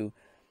shipping too.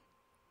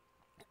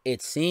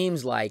 It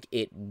seems like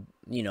it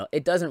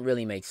doesn't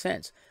really make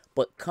sense.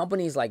 But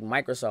companies like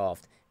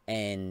Microsoft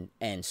and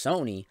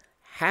Sony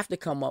have to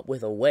come up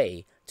with a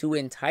way to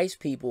entice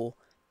people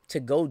to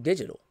go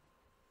digital.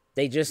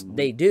 They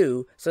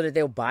do, so that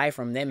they'll buy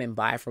from them and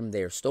buy from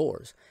their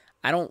stores.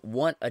 I don't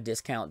want a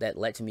discount that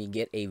lets me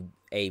get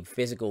a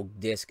physical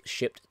disc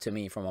shipped to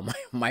me from a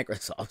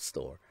Microsoft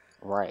store.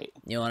 Right.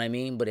 You know what I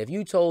mean? But if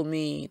you told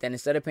me that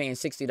instead of paying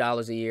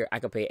 $60 a year, I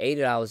could pay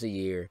 $80 a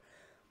year,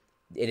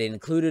 it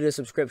included a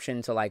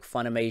subscription to like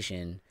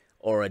Funimation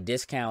or a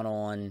discount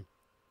on,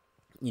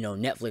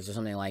 Netflix or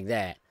something like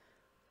that,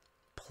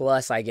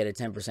 plus I get a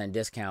 10%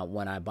 discount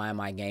when I buy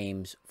my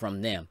games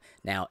from them.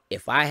 Now,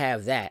 if I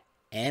have that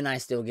and I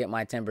still get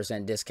my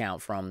 10%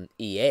 discount from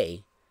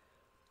EA,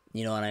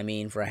 you know what I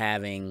mean, for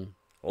having,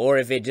 or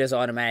if it just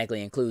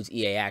automatically includes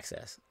EA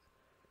Access.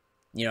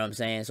 You know what I'm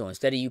saying? So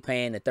instead of you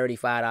paying the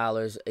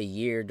 $35 a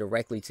year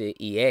directly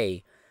to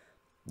EA,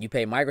 you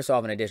pay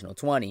Microsoft an additional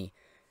 $20.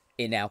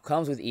 It now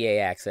comes with EA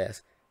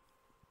Access,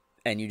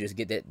 and you just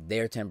get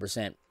their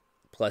 10%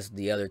 plus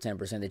the other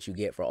 10% that you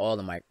get for all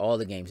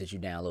the games that you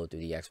download through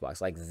the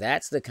Xbox. Like,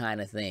 that's the kind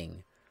of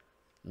thing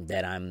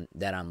that I'm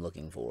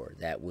looking for.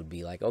 That would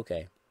be like,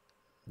 okay,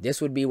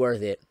 this would be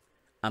worth it.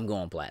 I'm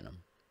going platinum.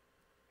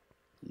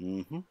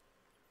 Mm-hmm.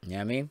 You know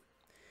what I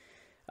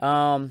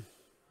mean?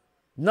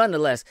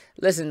 Nonetheless,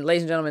 listen,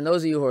 ladies and gentlemen,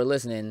 those of you who are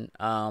listening,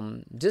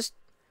 just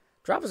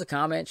drop us a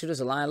comment, shoot us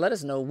a line, let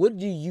us know, what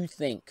do you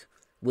think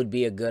would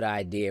be a good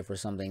idea for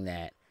something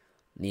that,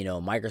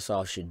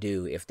 Microsoft should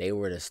do if they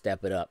were to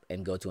step it up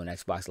and go to an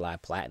Xbox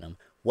Live Platinum?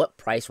 what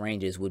price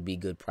ranges would be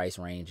good price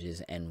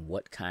ranges, and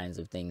what kinds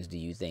of things do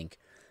you think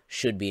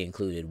should be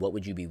included? What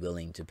would you be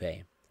willing to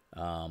pay?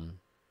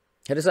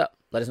 Hit us up.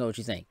 Let us know what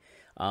you think.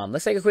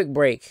 Let's take a quick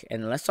break,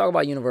 and let's talk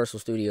about Universal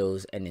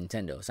Studios and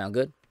Nintendo. Sound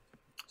good?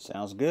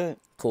 Sounds good.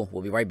 Cool.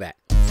 We'll be right back.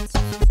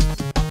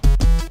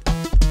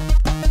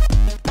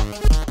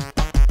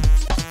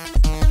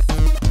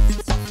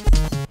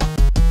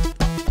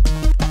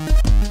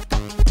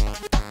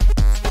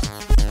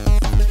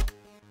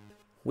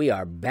 We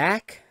are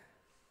back.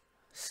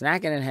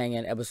 Snacking and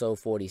Hanging, episode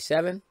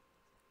 47.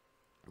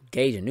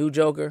 Gage and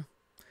NuJoker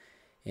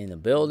in the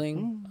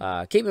building.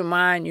 Keep in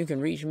mind, you can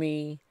reach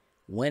me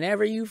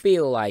whenever you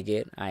feel like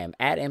it. I am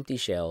at Empty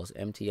Shells,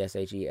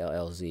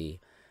 MTSHELLZ,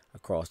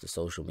 across the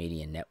social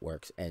media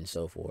networks and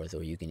so forth.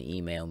 Or you can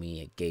email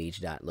me at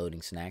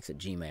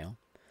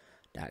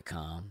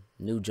gage.loadingsnacks@gmail.com.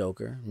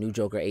 NuJoker,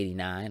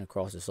 NuJoker89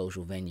 across the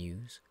social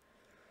venues.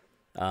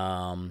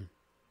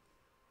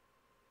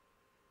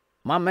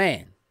 My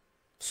man.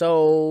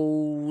 So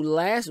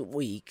last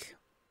week,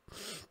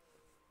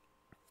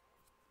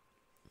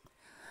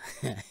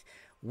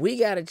 we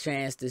got a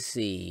chance to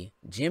see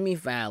Jimmy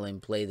Fallon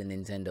play the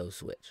Nintendo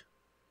Switch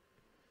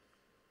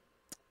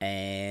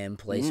and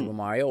play Super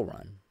Mario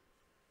Run,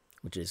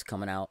 which is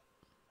coming out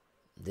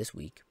this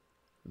week.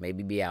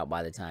 Maybe be out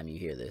by the time you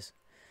hear this.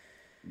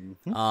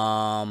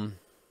 But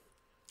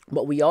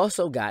we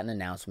also got an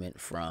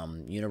announcement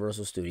from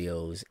Universal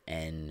Studios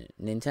and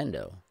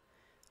Nintendo,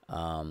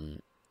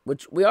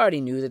 which we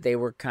already knew that they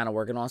were kind of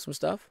working on some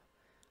stuff.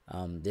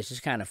 This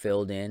just kind of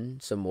filled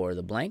in some more of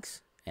the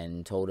blanks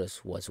and told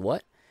us what's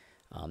what.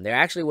 There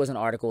actually was an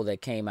article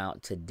that came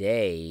out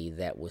today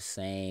that was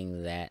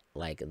saying that,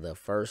 like, the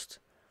first,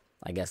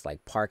 I guess,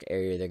 like, park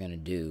area they're going to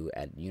do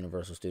at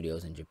Universal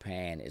Studios in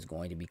Japan is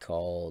going to be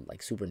called,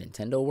 like, Super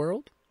Nintendo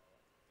World.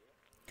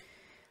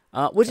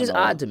 Which is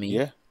odd to me.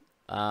 Yeah.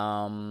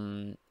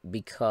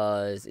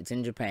 Because it's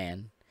in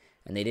Japan,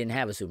 and they didn't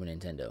have a Super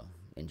Nintendo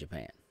in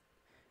Japan.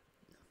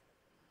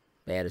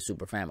 They had a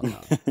Super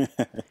Famicom,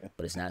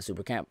 but it's not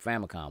Super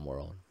Famicom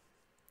World.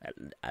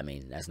 I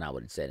mean, that's not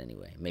what it said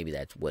anyway. Maybe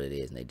that's what it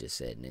is, and they just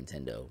said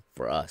Nintendo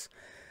for us.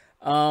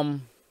 But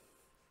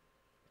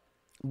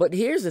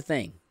here's the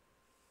thing.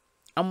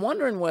 I'm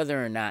wondering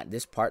whether or not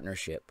this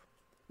partnership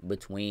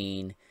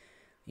between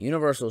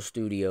Universal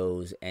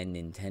Studios and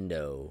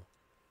Nintendo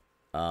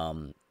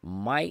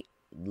might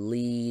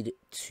lead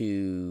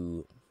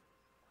to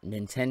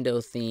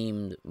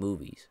Nintendo-themed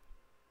movies.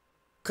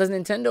 Because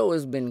Nintendo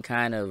has been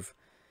kind of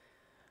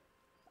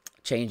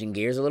changing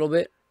gears a little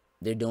bit.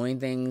 They're doing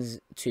things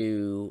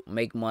to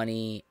make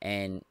money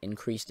and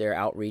increase their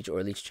outreach, or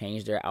at least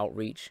change their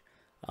outreach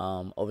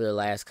over the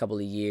last couple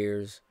of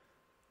years.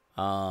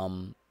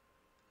 I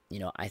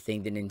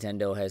think that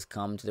Nintendo has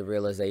come to the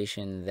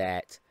realization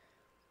that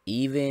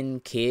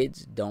even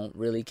kids don't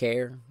really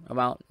care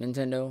about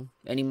Nintendo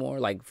anymore.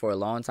 Like, for a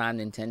long time,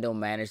 Nintendo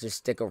managed to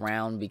stick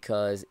around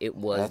because it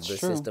was the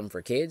system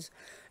for kids.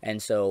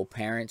 And so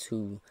parents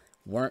who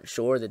weren't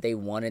sure that they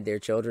wanted their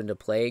children to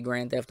play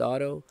Grand Theft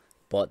Auto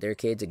bought their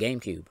kids a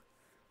GameCube.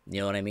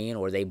 You know what I mean?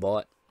 Or they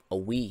bought a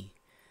Wii.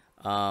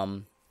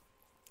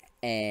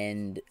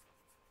 And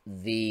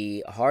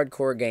the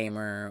hardcore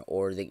gamer,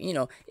 or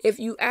if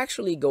you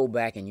actually go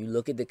back and you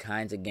look at the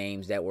kinds of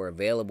games that were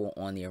available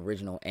on the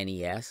original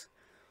NES,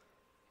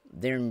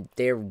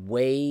 they're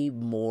way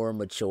more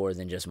mature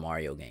than just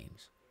Mario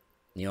games.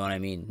 You know what I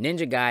mean?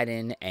 Ninja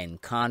Gaiden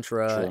and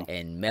Contra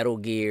and Metal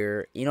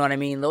Gear, you know what I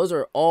mean? Those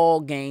are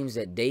all games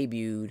that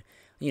debuted,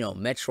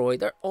 Metroid,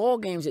 they're all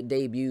games that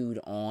debuted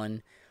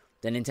on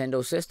the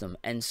Nintendo system.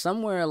 And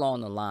somewhere along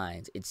the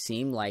lines, it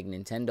seemed like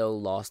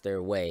Nintendo lost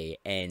their way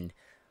and,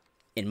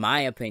 in my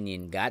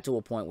opinion, got to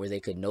a point where they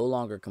could no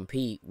longer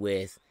compete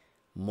with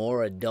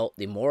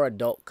the more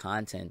adult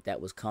content that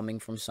was coming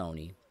from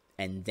Sony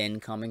and then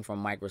coming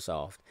from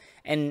Microsoft.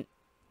 And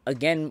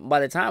again,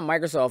 by the time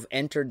Microsoft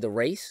entered the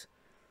race,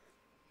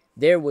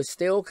 there was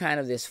still kind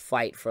of this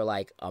fight for,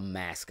 like, a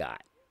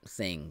mascot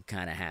thing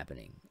kind of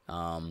happening.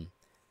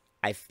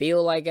 I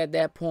feel like at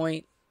that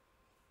point,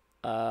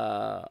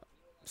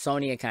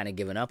 Sony had kind of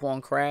given up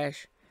on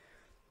Crash.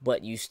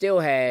 But you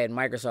still had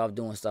Microsoft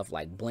doing stuff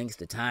like Blinks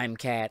the Time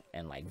Cat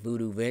and, like,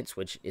 Voodoo Vince,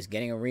 which is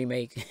getting a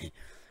remake.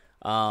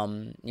 A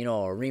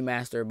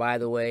remaster, by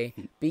the way.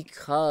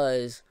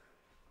 Because,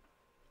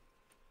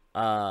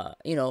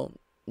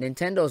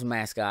 Nintendo's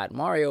mascot,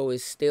 Mario,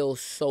 is still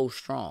so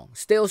strong.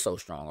 Still so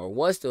strong, or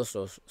was still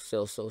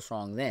so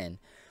strong then.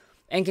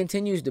 And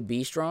continues to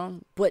be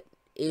strong. But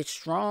it's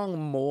strong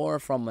more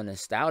from a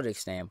nostalgic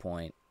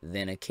standpoint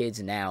than a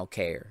kids now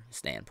care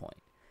standpoint.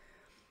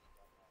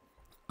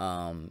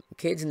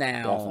 Kids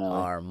now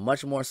are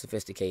much more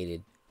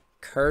sophisticated.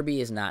 Kirby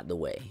is not the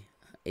way.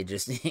 It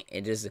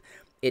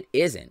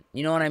isn't.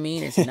 You know what I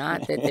mean? It's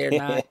not that they're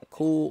not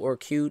cool or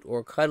cute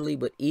or cuddly,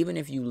 but even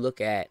if you look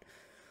at,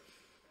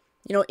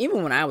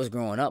 even when I was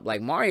growing up,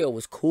 like, Mario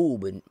was cool,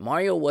 but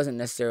Mario wasn't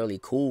necessarily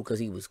cool because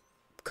he was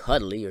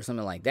cuddly or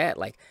something like that.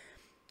 Like,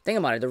 think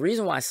about it. The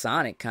reason why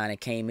Sonic kind of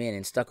came in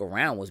and stuck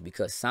around was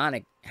because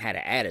Sonic had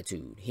an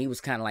attitude. He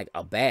was kind of like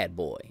a bad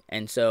boy.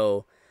 And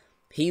so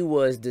he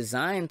was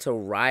designed to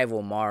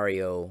rival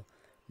Mario,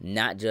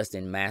 not just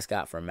in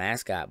mascot for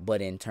mascot,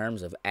 but in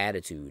terms of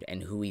attitude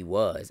and who he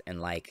was.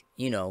 And like,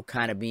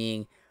 kind of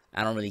being,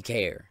 I don't really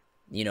care,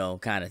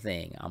 kind of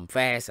thing. I'm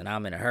fast and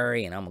I'm in a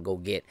hurry and I'm going to go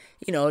get,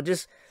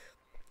 just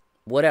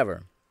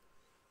whatever.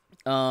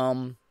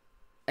 And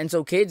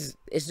so kids,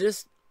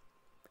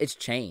 it's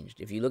changed.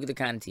 If you look at the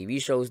kind of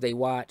TV shows they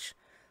watch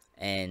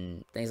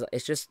and things,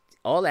 it's just,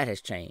 all that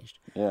has changed.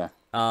 Yeah.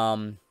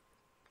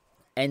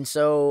 And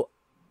so,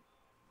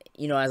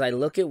 as I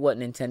look at what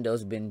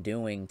Nintendo's been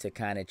doing to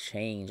kind of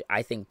change,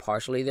 I think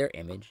partially their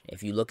image.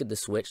 If you look at the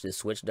Switch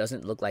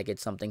doesn't look like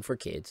it's something for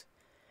kids.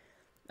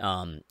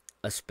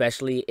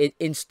 Especially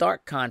in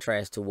stark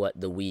contrast to what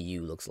the Wii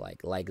U looks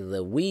like. Like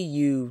the Wii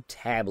U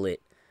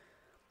tablet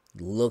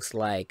looks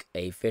like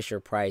a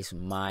Fisher-Price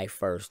My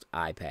First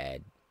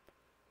iPad.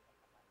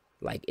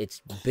 Like,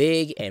 it's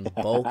big and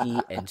bulky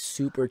and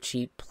super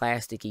cheap,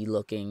 plasticky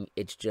looking.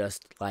 It's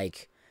just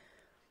like,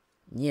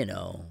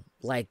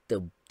 like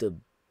the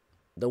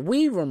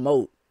Wii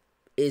remote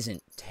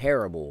isn't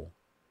terrible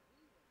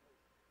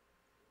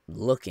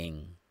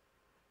looking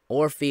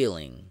or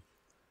feeling,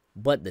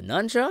 but the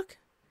nunchuck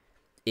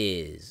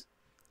is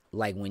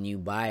like when you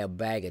buy a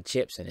bag of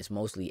chips and it's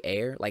mostly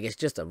air. Like, it's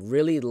just a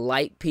really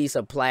light piece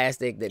of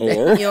plastic that you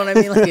know what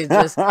I mean? Like,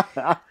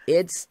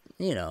 it's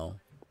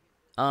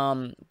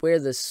where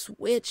the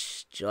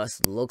Switch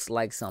just looks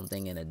like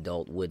something an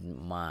adult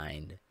wouldn't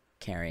mind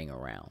carrying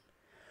around.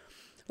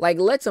 Like,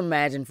 let's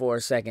imagine for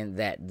a second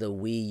that the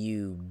Wii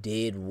U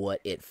did what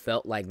it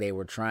felt like they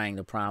were trying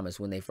to promise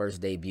when they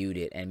first debuted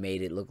it and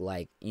made it look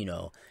like,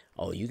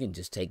 oh, you can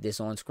just take this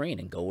on screen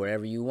and go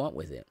wherever you want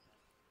with it.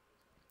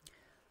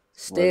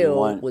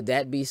 Still, would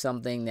that be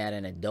something that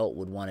an adult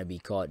would want to be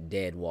caught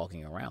dead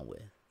walking around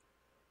with?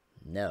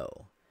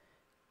 No.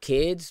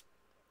 Kids,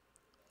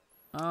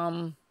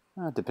 it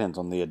depends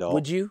on the adult.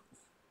 Would you?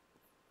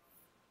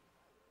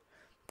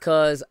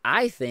 Because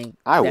I think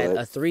would.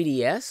 A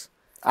 3DS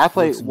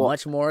looks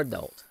much more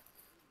adult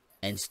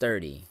and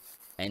sturdy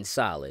and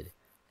solid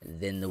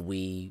than the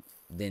Wii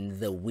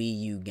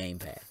U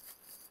gamepad.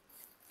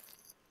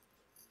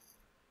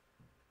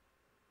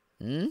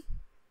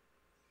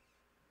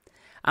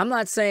 I'm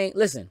not saying,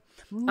 listen,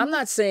 I'm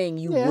not saying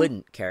you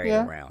wouldn't carry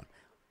it around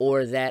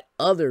or that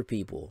other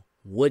people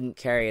wouldn't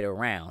carry it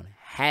around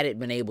had it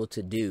been able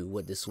to do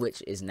what the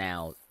Switch is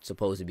now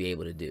supposed to be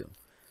able to do.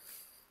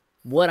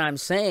 What I'm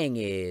saying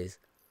is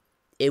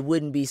it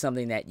wouldn't be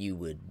something that you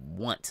would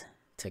want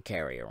to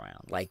carry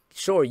around. Like,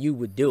 sure, you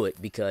would do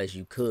it because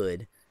you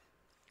could,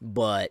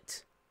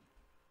 but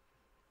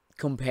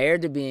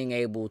compared to being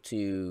able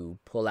to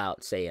pull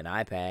out, say, an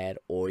iPad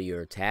or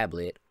your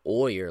tablet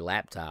or your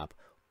laptop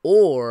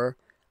or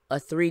a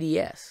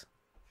 3DS,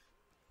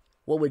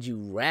 what would you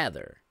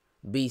rather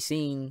be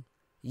seen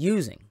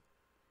using?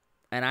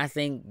 And I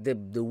think the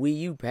Wii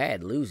U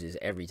pad loses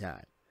every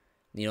time.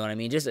 You know what I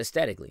mean? Just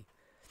aesthetically.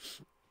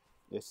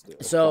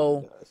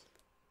 So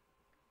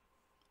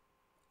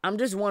I'm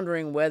just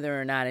wondering whether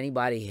or not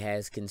anybody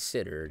has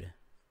considered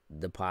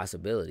the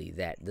possibility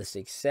that the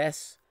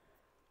success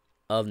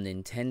of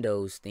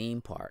Nintendo's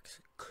theme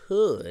parks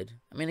could,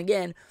 I mean,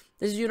 again,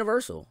 this is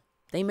Universal.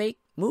 They make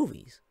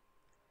movies.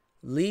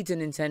 Lead to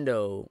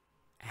Nintendo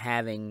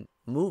having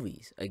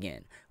movies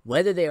again.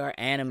 Whether they are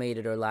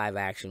animated or live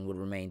action would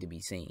remain to be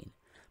seen.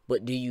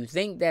 But do you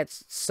think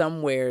that's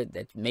somewhere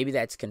that maybe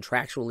that's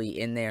contractually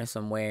in there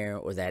somewhere,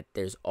 or that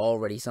there's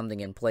already something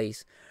in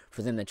place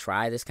for them to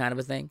try this kind of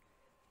a thing?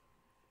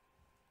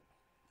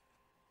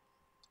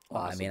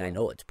 Well, I mean, I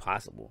know it's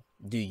possible.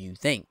 Do you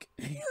think?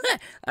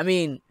 I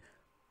mean,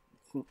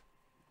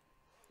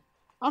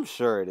 I'm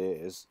sure it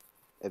is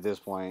at this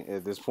point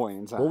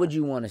in time. What would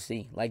you want to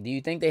see? Like, do you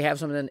think they have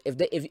something?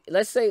 If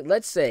let's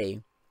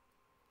say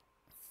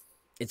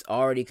it's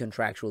already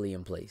contractually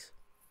in place,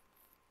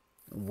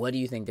 what do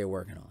you think they're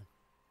working on?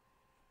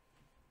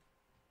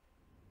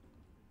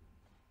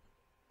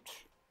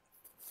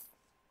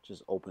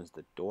 Just opens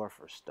the door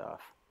for stuff.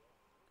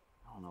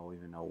 I don't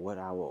even know what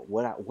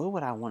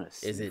would I want to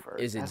see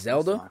first. Is it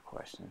Zelda? That's my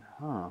question,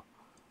 huh?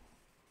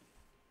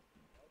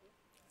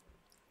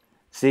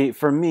 See,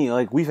 for me,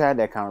 like, we've had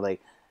that kind of,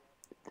 like,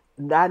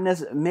 not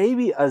necessarily,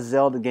 maybe a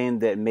Zelda game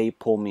that may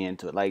pull me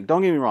into it. Like,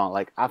 don't get me wrong,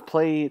 like, I've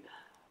played,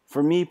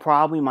 for me,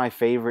 probably my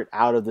favorite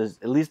out of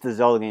at least the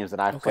Zelda games that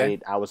I've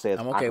played, I would say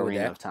it's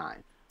Ocarina of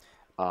Time.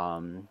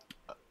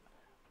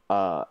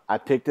 I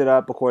picked it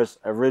up, of course,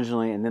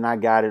 originally, and then I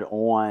got it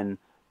on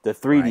the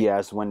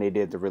 3DS when they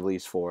did the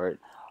release for it.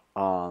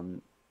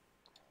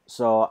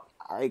 So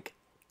I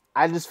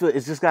just feel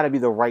it's just got to be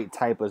the right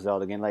type of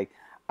Zelda game. Like,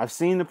 I've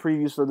seen the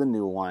previews for the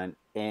new one,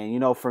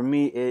 and for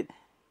me it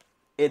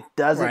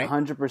doesn't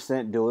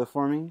 100% do it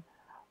for me.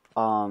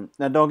 Now,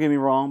 don't get me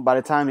wrong. By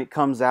the time it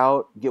comes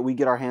out, we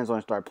get our hands on it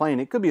and start playing,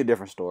 it could be a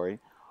different story.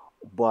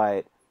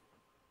 But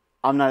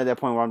I'm not at that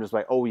point where I'm just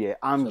like, oh yeah,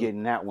 I'm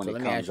getting that when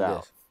it comes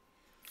out.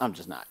 I'm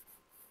just not.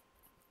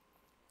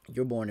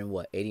 You're born in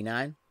what,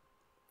 89?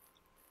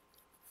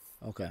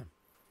 Okay.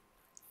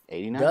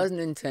 89. Does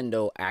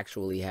Nintendo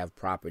actually have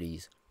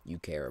properties you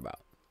care about?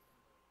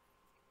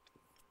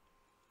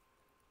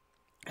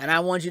 And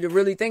I want you to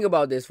really think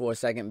about this for a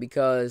second,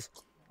 because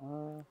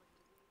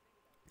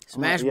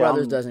Smash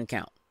Brothers doesn't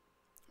count.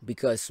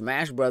 Because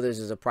Smash Brothers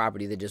is a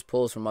property that just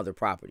pulls from other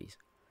properties.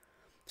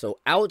 So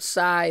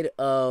outside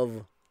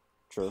of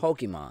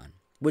Pokemon,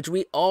 which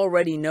we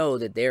already know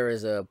that there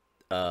is a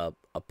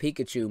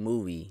Pikachu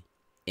movie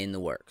in the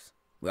works.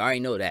 We already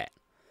know that.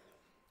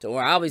 So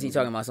we're obviously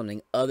talking about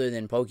something other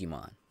than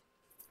Pokemon.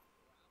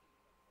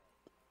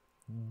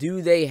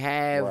 Do they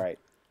have... Right.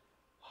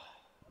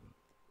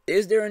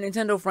 Is there a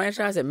Nintendo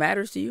franchise that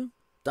matters to you?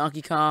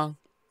 Donkey Kong,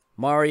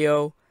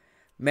 Mario,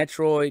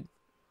 Metroid,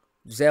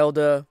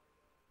 Zelda.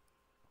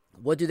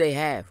 What do they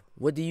have?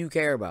 What do you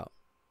care about?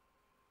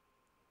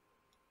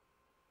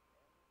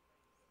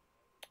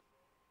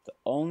 The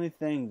only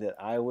thing that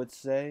I would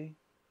say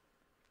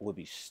would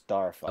be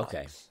Star Fox.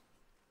 Okay.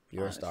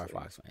 You're honestly a Star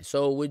Fox fan.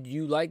 So would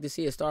you like to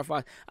see a Star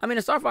Fox? I mean,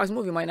 a Star Fox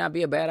movie might not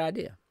be a bad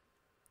idea.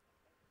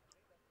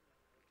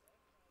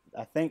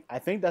 I think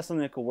that's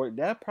something that could work.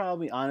 That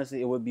probably, honestly,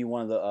 it would be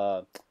one of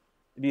the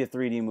it'd be a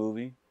 3D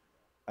movie.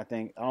 I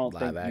don't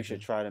think you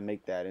should try to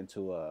make that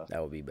into a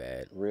that would be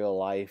bad real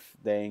life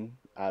thing.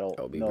 I don't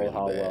know really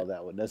how well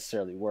that would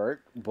necessarily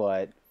work,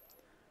 but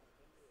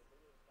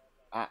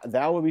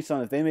that would be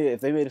something.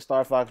 If they made a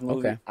Star Fox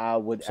movie, I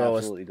would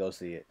absolutely go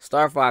see it.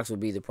 Star Fox would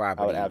be the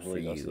property for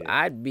you.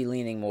 I'd be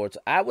leaning more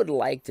to. I would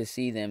like to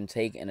see them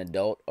take an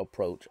adult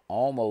approach,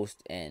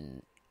 almost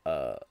in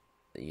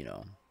you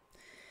know,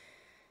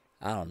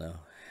 I don't know,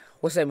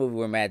 what's that movie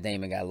where Matt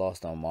Damon got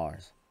lost on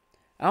Mars?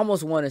 I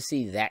almost want to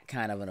see that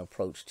kind of an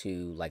approach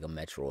to like a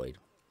Metroid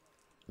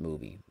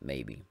movie,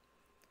 maybe.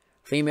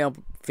 Female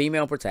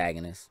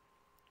protagonist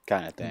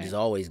kind of thing, which is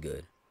always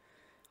good.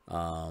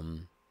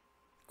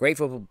 Great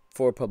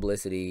for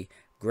publicity.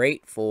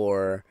 Great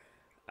for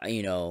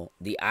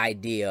the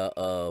idea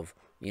of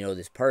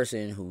this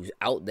person who's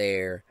out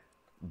there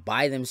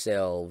by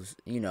themselves,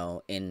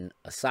 in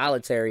a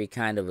solitary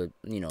kind of a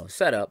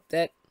setup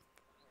that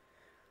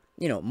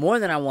more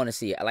than I want to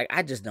see. Like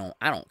I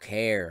don't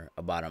care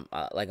about them.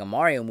 Like a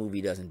Mario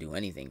movie doesn't do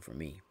anything for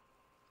me.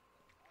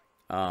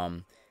 Nah,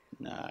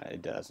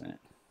 it doesn't.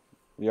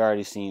 We've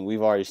already seen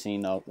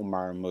the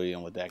Mario movie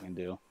and what that can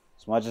do.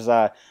 As much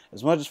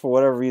as for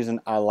whatever reason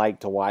I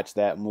like to watch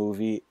that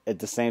movie, at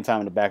the same time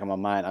in the back of my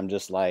mind, I'm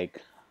just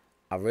like,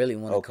 I really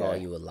want to call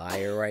you a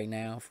liar right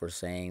now for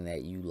saying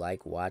that you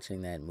like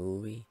watching that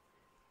movie,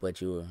 but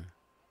you're.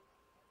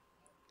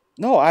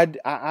 No, I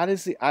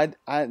honestly,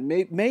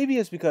 maybe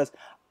it's because,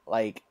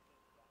 like,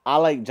 I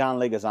like John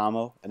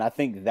Leguizamo, and I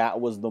think that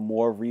was the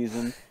more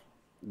reason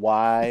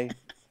why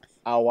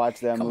I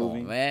watched that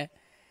movie. Come on, man.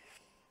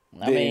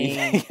 I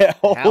mean,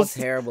 how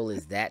terrible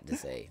is that to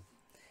say?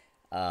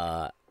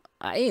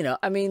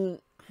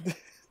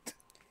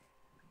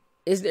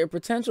 Is there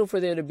potential for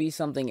there to be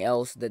something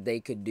else that they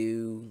could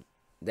do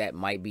that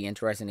might be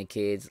interesting to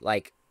kids?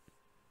 Like,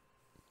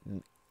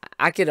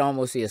 I could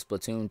almost see a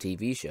Splatoon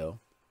TV show.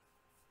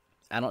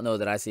 I don't know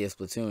that I see a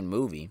Splatoon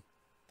movie.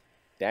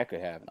 That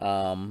could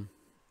happen.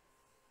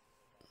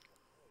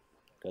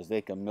 Because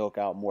they can milk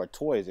out more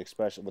toys,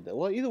 especially with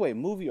either way,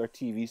 movie or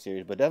TV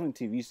series, but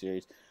definitely TV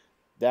series.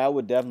 That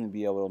would definitely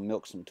be able to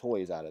milk some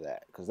toys out of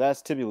that. Because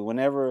that's typically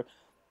whenever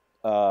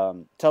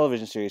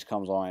television series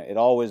comes on, it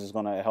always is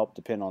going to help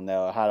depend on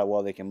how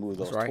well they can move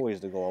those toys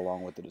to go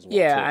along with it as well.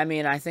 Yeah, too. I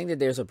mean, I think that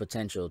there's a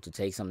potential to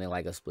take something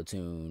like a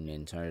Splatoon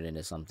and turn it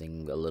into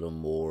something a little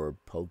more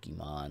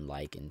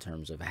Pokemon-like in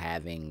terms of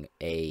having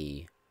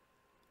a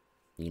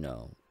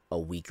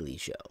weekly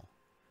show.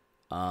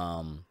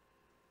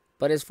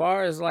 But as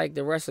far as like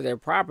the rest of their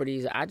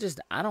properties, I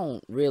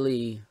don't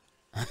really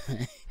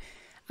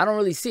I don't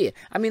really see it.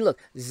 I mean, look,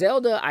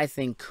 Zelda I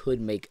think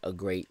could make a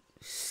great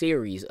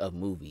series of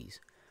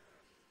movies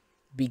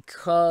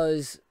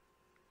because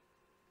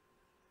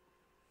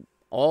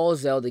all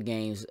Zelda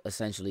games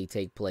essentially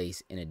take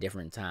place in a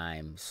different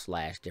time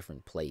 /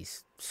 different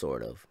place,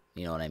 sort of.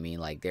 You know what I mean?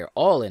 Like they're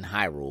all in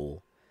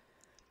Hyrule,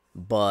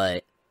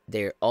 but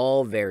they're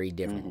all very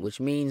different, which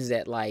means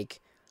that like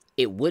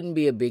it wouldn't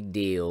be a big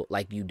deal.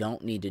 Like you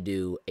don't need to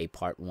do a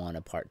part 1,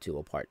 a part 2,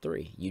 a part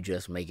 3. You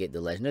just make it The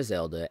Legend of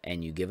Zelda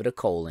and you give it a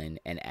colon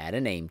and add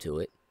a name to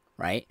it,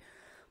 right?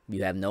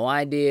 You have no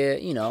idea,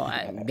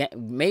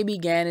 maybe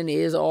Ganon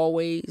is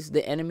always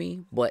the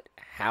enemy, but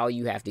how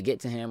you have to get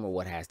to him or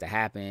what has to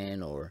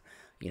happen, or,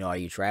 are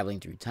you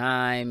traveling through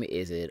time?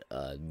 Is it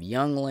a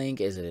young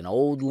Link? Is it an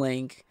old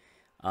Link?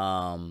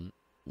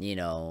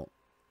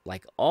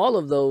 Like all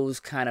of those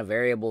kind of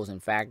variables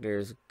and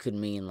factors could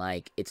mean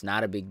like it's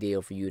not a big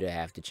deal for you to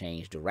have to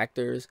change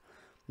directors.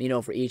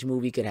 For each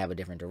movie could have a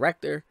different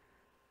director.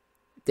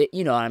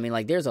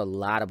 Like there's a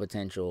lot of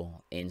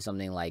potential in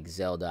something like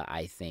Zelda,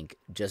 I think,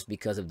 just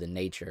because of the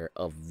nature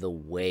of the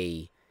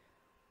way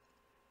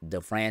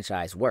the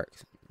franchise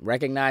works.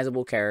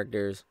 Recognizable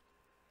characters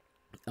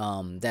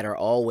that are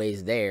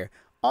always there,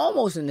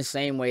 almost in the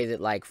same way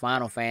that like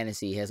Final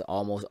Fantasy has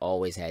almost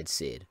always had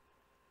Sid.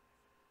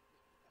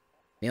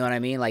 You know what I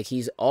mean? Like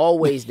he's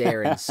always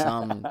there in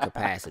some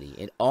capacity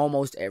in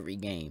almost every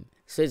game.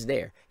 Sid's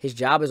there. His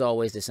job is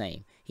always the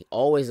same. He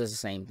always does the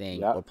same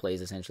thing or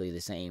plays essentially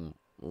the same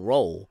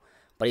role,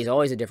 but he's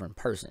always a different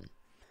person.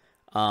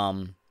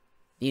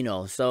 You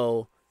know,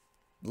 so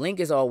Link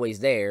is always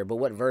there, but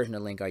what version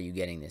of Link are you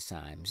getting this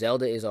time?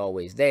 Zelda is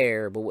always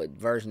there, but what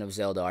version of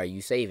Zelda are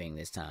you saving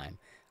this time?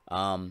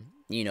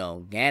 You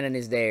know, Ganon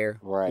is there.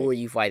 Right. Who are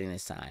you fighting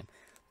this time?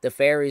 The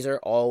fairies are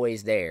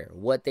always there.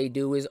 What they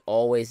do is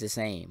always the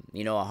same.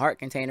 You know, a heart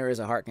container is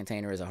a heart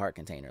container is a heart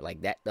container.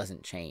 Like, that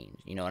doesn't change.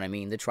 You know what I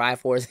mean? The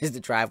Triforce is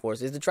the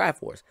Triforce is the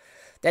Triforce.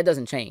 That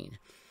doesn't change.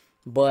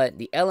 But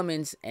the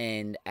elements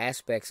and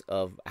aspects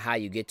of how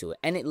you get to it,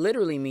 and it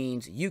literally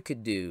means you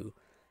could do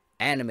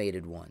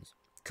animated ones,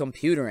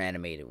 computer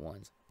animated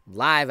ones,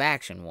 live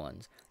action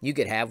ones. You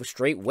could have a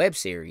straight web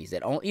series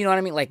that, you know what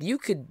I mean? Like, you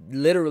could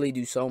literally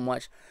do so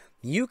much.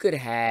 You could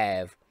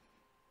have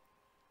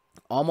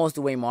almost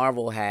the way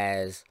Marvel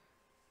has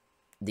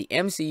the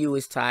MCU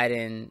is tied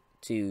in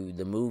to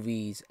the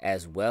movies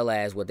as well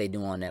as what they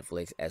do on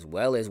Netflix, as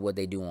well as what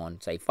they do on,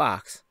 say,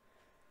 Fox.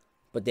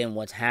 But then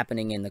what's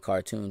happening in the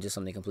cartoons is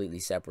something completely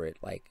separate,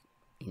 like,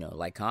 you know,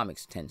 like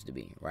comics tends to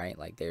be, right?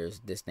 Like,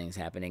 there's this thing's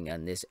happening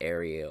in this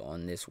area,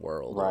 on this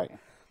world, right?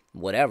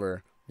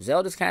 Whatever.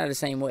 Zelda's kind of the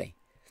same way.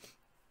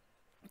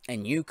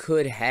 And you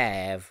could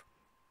have,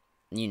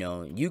 you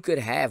know, you could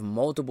have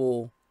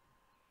multiple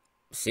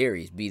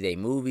series, be they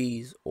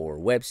movies or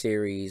web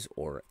series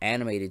or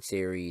animated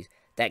series,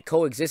 that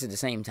coexist at the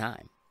same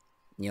time.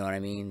 You know what I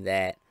mean?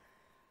 That's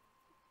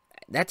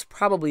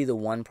probably the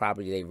one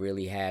property they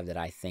really have that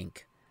I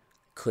think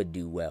could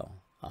do well.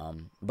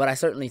 But I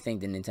certainly think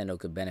that Nintendo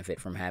could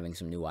benefit from having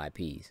some new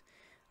IPs.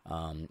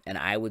 And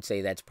I would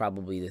say that's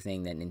probably the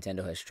thing that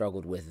Nintendo has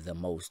struggled with the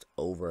most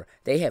over.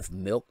 They have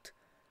milked,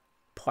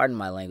 pardon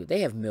my language,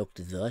 they have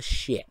milked the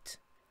shit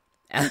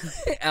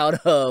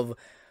out of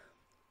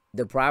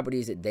the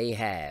properties that they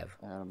have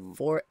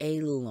for a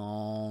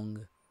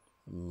long,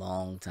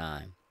 long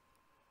time.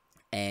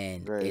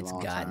 And it's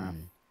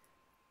gotten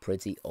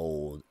pretty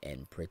old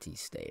and pretty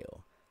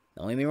stale.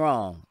 Don't get me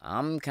wrong,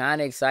 I'm kind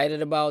of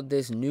excited about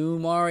this new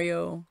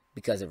Mario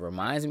because it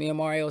reminds me of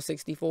Mario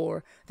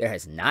 64. There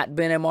has not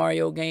been a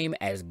Mario game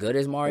as good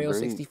as Mario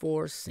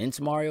 64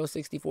 since Mario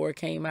 64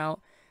 came out.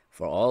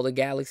 For all the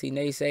Galaxy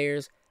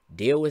naysayers,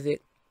 deal with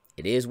it.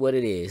 It is what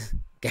it is.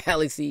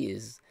 Galaxy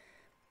is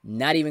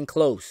not even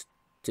close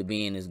to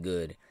being as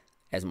good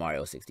as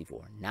Mario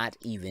 64. Not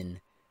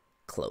even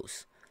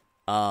close.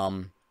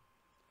 But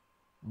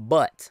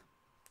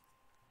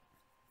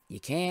you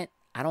can't,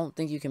 I don't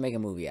think you can make a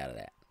movie out of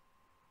that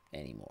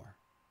anymore.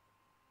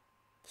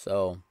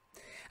 So,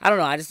 I don't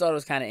know. I just thought it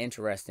was kind of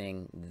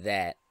interesting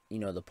that, you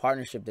know, the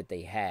partnership that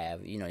they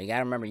have, you know, you got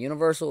to remember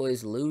Universal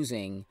is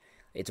losing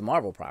its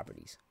Marvel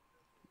properties.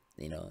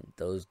 You know,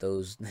 those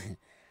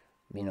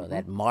you know,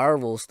 that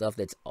Marvel stuff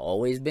that's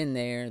always been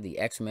there, the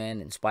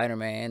X-Men and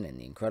Spider-Man and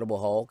the Incredible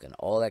Hulk and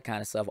all that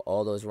kind of stuff,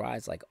 all those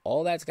rides, like,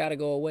 all that's got to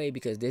go away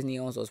because Disney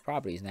owns those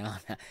properties now.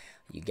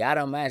 You got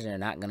to imagine they're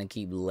not going to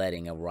keep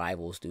letting a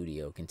rival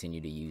studio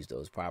continue to use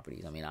those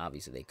properties. I mean,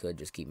 obviously, they could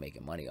just keep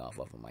making money off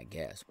of them, I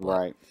guess. But,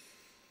 right.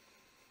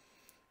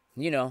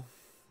 You know,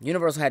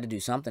 Universal had to do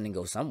something and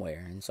go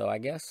somewhere. And so I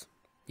guess,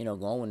 you know,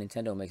 going with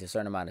Nintendo makes a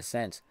certain amount of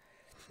sense.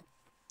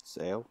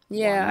 Sale.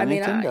 Yeah, I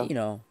mean, you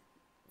know,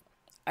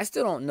 I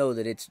still don't know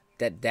that it's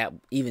that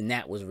even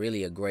that was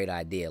really a great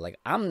idea. Like,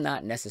 I'm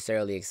not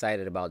necessarily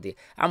excited about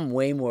I'm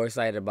way more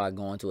excited about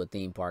going to a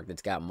theme park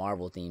that's got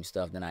Marvel themed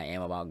stuff than I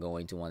am about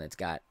going to one that's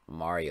got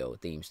Mario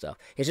themed stuff.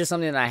 It's just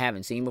something that I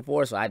haven't seen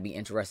before, so I'd be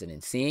interested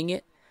in seeing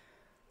it.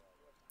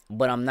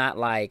 But I'm not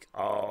like,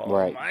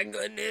 oh my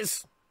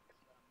goodness,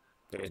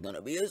 there's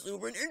gonna be a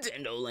Super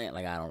Nintendo Land.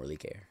 Like, I don't really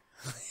care.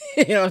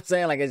 You know what I'm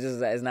saying? Like,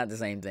 it's not the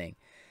same thing.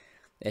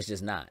 It's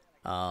just not.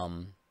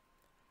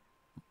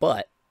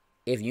 But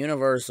if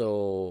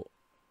Universal,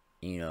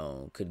 you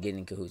know, could get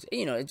in cahoots,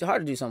 you know, it's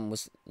hard to do something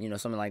with, you know,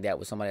 something like that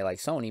with somebody like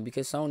Sony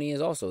because Sony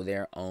is also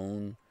their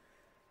own,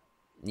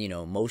 you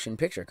know, motion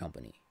picture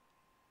company.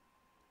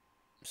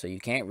 So you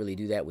can't really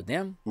do that with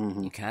them.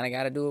 You kind of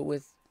got to do it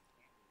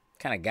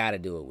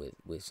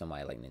with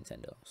somebody like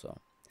Nintendo. So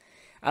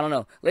I don't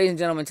know. Ladies and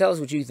gentlemen, tell us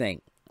what you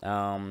think.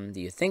 Do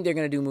you think they're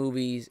going to do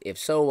movies? If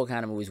so, what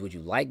kind of movies would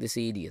you like to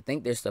see? Do you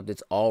think there's stuff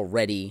that's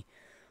already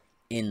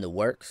in the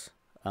works?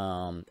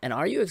 And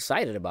are you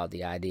excited about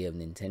the idea of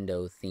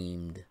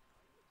Nintendo-themed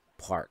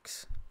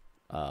parks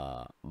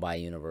by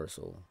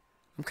Universal?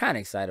 I'm kind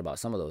of excited about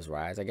some of those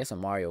rides. I guess a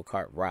Mario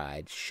Kart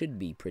ride should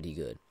be pretty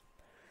good.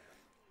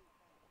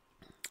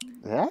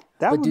 That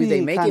but would do be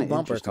they make kinda it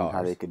bumper interesting cars?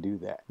 how they could do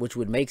that. Which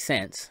would make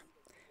sense.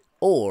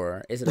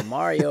 Or is it a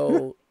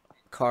Mario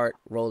Kart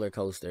roller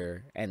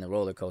coaster and the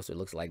roller coaster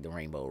looks like the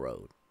Rainbow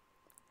Road?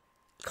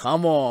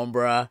 Come on,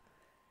 bruh.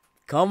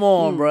 Come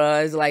on,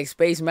 bruh. It's like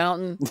Space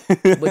Mountain,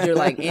 but you're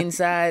like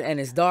inside and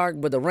it's dark,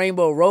 but the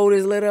Rainbow Road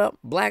is lit up.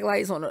 Black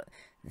lights on the...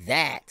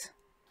 That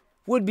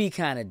would be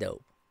kind of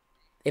dope.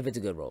 If it's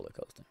a good roller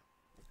coaster.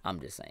 I'm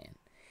just saying.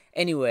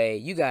 Anyway,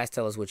 you guys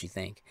tell us what you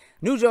think.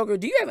 NuJoker,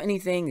 do you have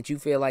anything that you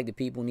feel like the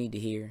people need to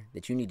hear,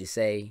 that you need to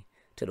say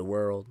to the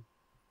world?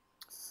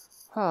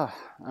 I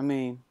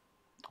mean,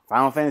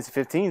 Final Fantasy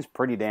 15 is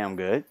pretty damn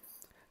good.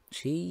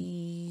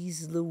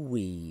 Jeez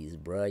Louise,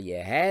 bruh. You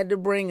had to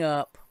bring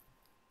up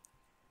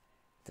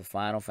the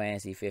Final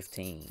Fantasy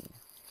 15.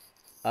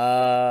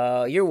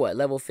 You're what,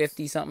 level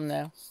 50 something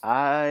now?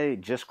 I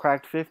just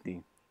cracked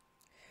 50.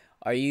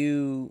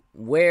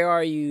 Where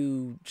are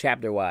you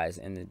chapter wise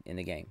in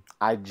the game?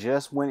 I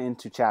just went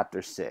into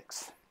chapter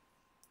 6.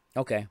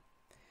 Okay.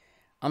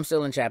 I'm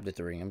still in chapter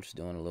 3. I'm just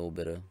doing a little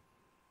bit of,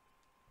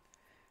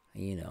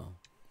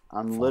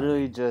 I'm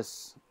literally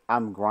just,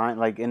 I'm grind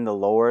like in the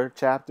lower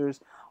chapters.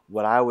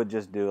 What I would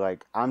just do,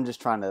 like, I'm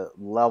just trying to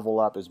level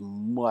up as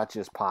much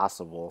as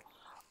possible.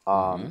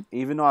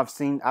 Even though I've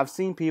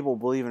seen people,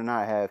 believe it or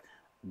not, have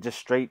just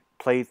straight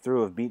played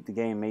through, have beat the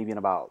game maybe in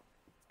about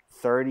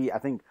 30. I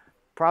think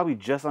probably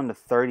just under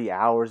 30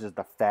 hours is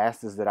the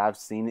fastest that I've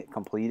seen it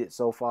completed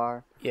so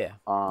far. Yeah.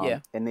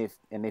 And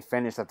they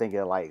finished, I think,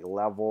 at like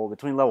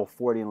between level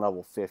 40 and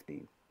level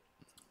 50.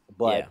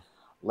 But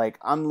like,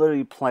 I'm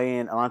literally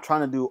playing and I'm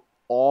trying to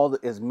do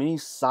as many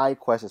side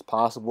quests as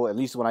possible. At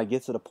least when I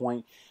get to the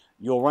point,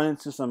 you'll run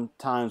into some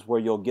times where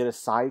you'll get a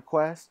side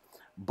quest,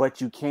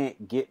 but you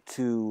can't get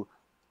to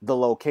the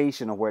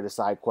location of where the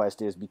side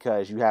quest is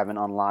because you haven't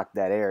unlocked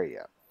that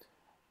area.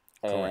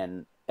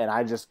 And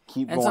I just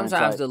keep going. And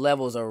sometimes the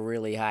levels are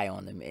really high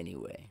on them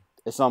anyway.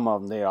 Some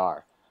of them they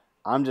are.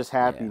 I'm just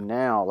happy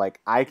now.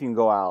 Like, I can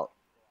go out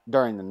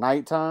during the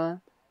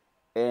nighttime,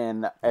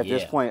 and at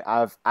this point,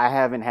 I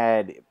haven't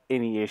had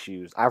any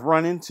issues. I've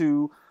run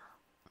into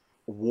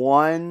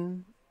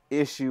one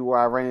issue where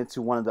I ran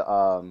into one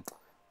of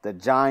the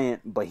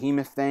giant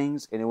behemoth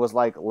things, and it was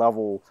like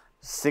level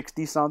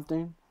 60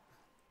 something.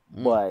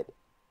 But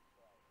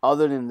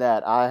other than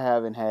that, I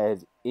haven't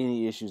had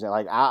any issues.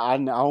 Like, I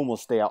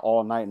almost stay out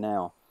all night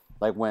now.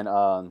 Like, when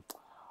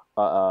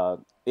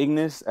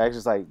Ignis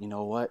actually like, you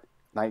know what,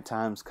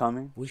 nighttime's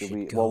coming.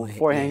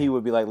 Beforehand he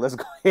would be like, let's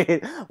go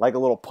ahead, like a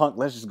little punk,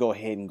 let's just go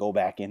ahead and go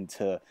back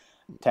into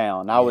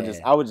town. And I would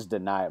just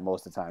deny it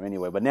most of the time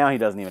anyway. But now he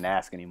doesn't even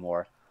ask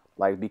anymore.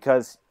 Like,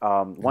 because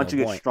once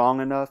you get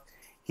strong enough,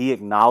 he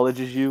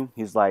acknowledges you.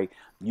 He's like,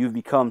 you've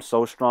become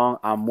so strong,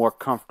 I'm more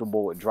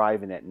comfortable with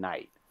driving at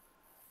night.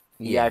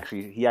 He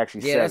actually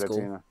said that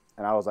to me.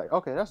 And I was like,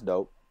 okay, that's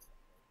dope.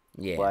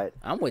 Yeah, but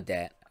I'm with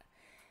that.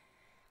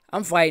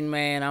 I'm fighting,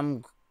 man.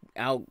 I'm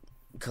out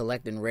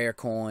collecting rare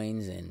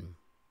coins and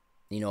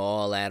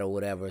all that or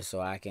whatever, so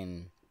I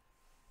can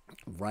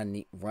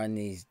run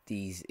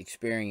these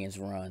experience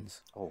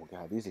runs. Oh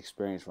god, these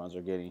experience runs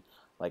are getting,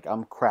 like,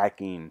 I'm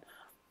cracking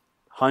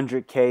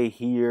 100K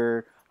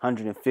here,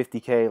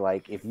 150K.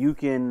 Like, if you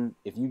get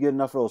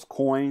enough of those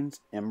coins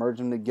and merge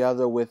them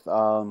together with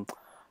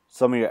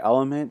some of your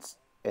elements,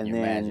 and your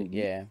then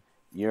magic,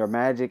 your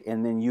magic,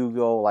 and then you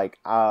go like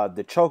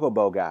the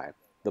Chocobo guy,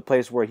 the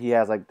place where he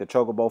has like the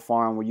Chocobo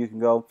farm where you can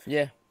go.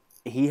 Yeah,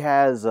 he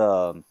has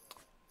a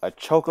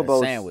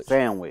Chocobo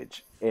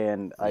sandwich,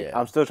 and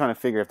I'm still trying to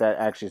figure if that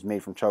actually is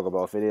made from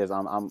Chocobo. If it is,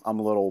 I'm a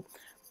little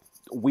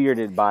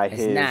weirded by his.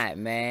 It's not,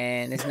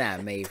 man. It's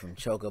not made from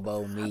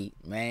Chocobo meat,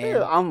 man.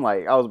 Yeah, I'm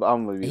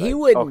gonna be he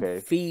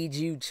wouldn't feed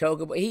you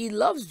Chocobo. He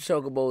loves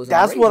Chocobos.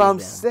 That's what I'm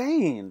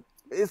saying.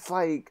 It's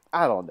like,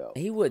 I don't know.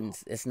 He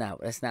wouldn't. That's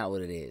not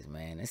what it is,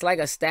 man. It's like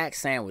a stacked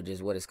sandwich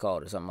is what it's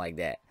called, or something like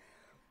that.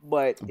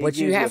 But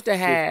you have to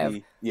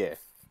have. Yeah.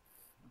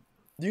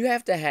 You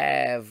have to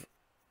have,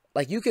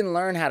 like, you can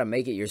learn how to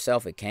make it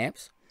yourself at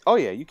camps. Oh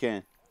yeah, you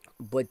can.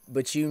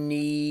 But you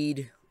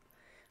need,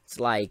 it's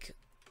like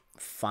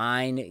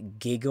fine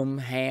Gig'em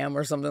ham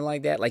or something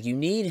like that. Like, you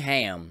need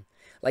ham.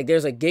 Like,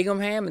 there's a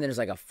Gig'em ham and there's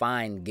like a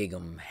fine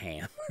Gig'em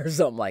ham or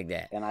something like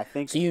that. And I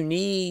think so. You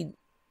need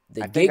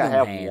the Gig'em ham. I think I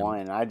have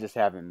one. I just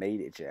haven't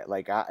made it yet.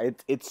 Like,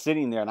 it's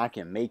sitting there and I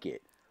can make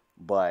it,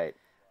 but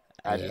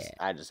I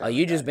just. Oh,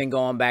 you just been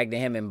going back to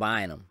him and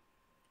buying them.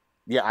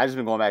 Yeah, I just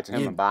been going back to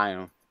him and buying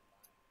them.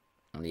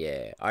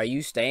 Yeah. Are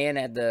you staying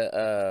at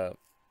the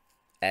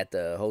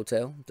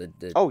hotel? That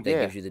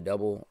gives you the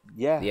double.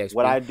 Yeah. The XP?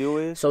 What I do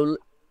is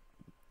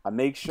I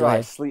make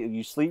sure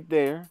you sleep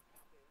there,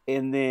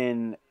 and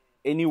then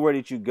anywhere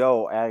that you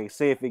go,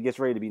 say if it gets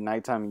ready to be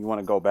nighttime and you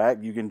want to go back,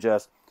 you can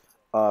just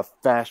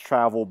fast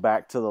travel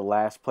back to the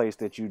last place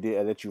that you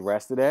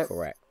rested at.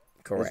 Correct.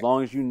 As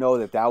long as you know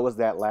that was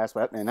that last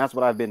place, and that's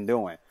what I've been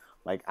doing.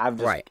 Like,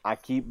 I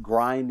keep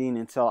grinding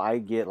until I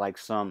get like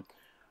some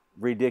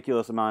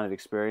ridiculous amount of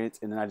experience,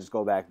 and then I just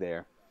go back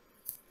there.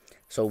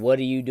 So what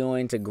are you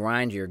doing to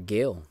grind your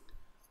gil?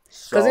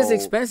 Because it's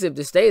expensive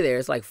to stay there.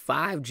 It's like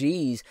 5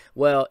 G's.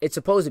 Well, it's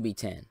supposed to be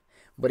 10.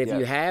 But if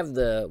you have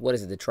the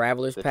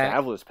Traveler's Pack? The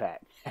Traveler's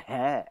Pack.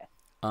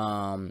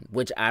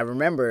 Which I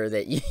remember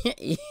that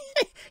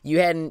you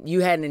hadn't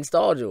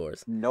installed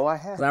yours. No, I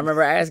haven't. So I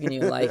remember asking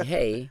you, like,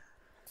 hey,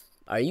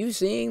 are you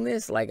seeing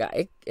this? Like,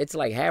 it's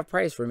like half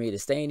price for me to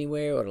stay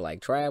anywhere or to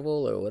like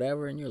travel or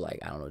whatever. And you're like,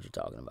 I don't know what you're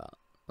talking about.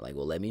 I'm like,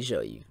 well, let me show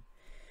you.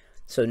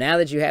 So now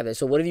that you have it,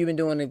 so what have you been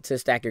doing to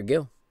stack your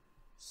gil?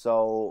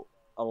 So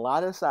a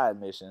lot of side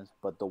missions,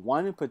 but the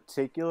one in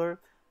particular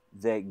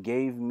that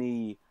gave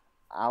me,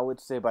 I would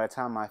say by the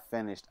time I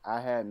finished, I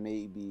had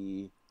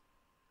maybe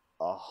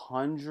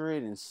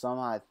 100 and some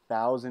odd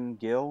thousand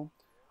gil.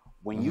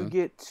 When you Mm-hmm.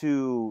 get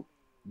to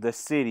the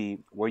city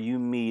where you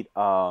meet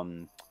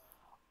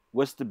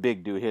what's the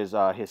big dude? His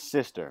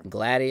sister,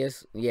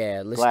 Gladius,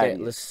 yeah, Gladius.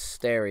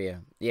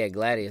 Listeria, yeah,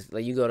 Gladius.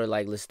 Like you go to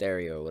like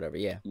Listeria or whatever,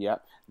 yeah.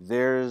 Yep.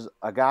 There's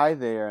a guy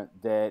there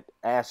that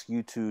asks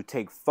you to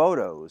take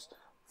photos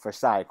for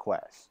side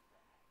quests.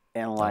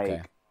 And Okay,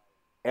 like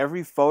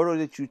every photo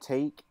that you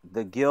take,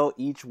 the gil,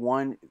 each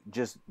one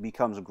just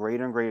becomes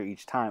greater and greater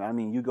each time. I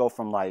mean, you go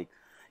from like,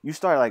 you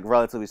start like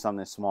relatively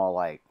something small,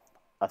 like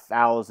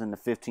 1,000 to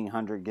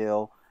 1,500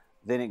 gil.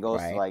 Then it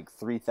goes to right, like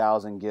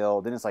 3,000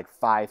 gil. Then it's like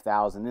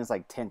 5,000. Then it's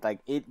like 10. Like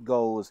it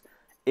goes,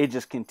 it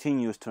just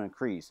continues to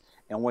increase.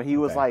 And when he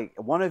was okay, like,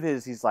 one of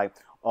his, he's like,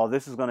 oh,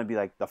 this is going to be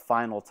like the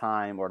final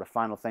time or the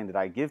final thing that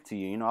I give to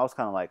you. You know, I was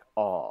kind of like,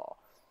 oh.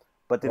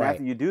 But then right.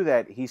 after you do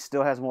that, he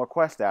still has more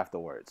quests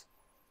afterwards.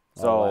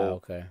 Oh wow, So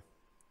okay.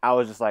 I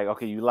was just like,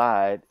 okay, you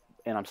lied,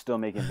 and I'm still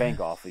making bank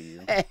off of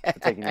you for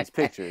taking these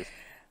pictures.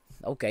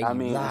 Okay, I you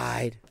mean,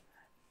 lied.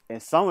 in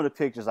some of the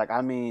pictures, like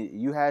I mean,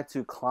 you had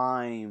to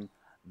climb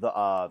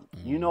the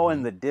you know, in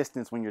Mm-hmm. the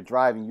distance when you're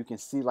driving, you can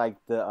see like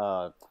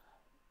the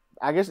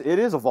I guess it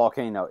is a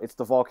volcano. It's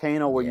the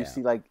volcano where you Yeah,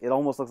 see like it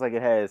almost looks like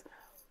it has,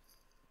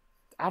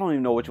 I don't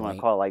even know what you want to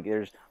wink. call it. Like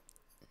there's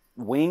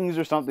wings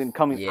or something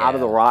coming out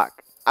of the Yeah,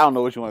 rock. I don't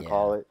know what you want to yeah,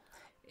 call it.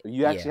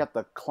 You actually yeah. have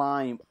to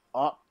climb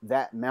up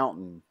that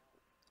mountain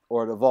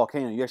or the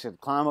volcano. You actually have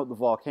to climb up the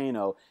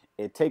volcano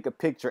and take a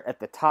picture at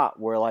the top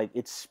where like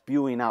it's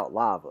spewing out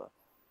lava.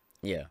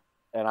 Yeah.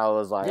 And I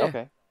was like, Yeah.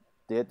 okay,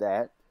 did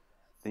that.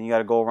 Then you got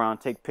to go around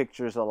and take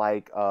pictures of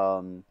like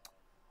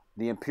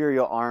the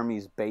Imperial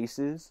Army's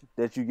bases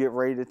that you get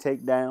ready to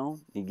take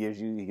down. He gives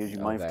you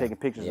money for Okay. taking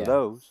pictures of Yeah.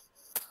 those.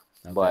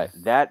 Okay. But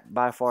that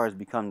by far has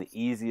become the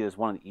easiest,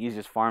 one of the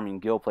easiest farming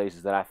guild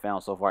places that I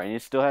found so far, and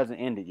it still hasn't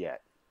ended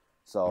yet.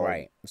 So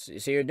Right.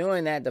 So you're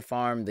doing that to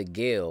farm the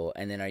gill,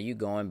 and then are you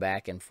going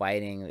back and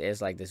fighting?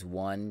 There's like this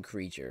one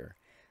creature.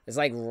 It's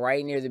like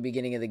right near the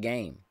beginning of the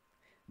game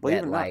believe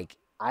that it or not, like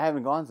I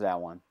haven't gone to that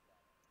one.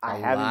 I a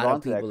haven't lot of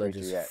gone to that people are creature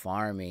just yet.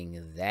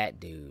 farming that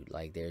dude.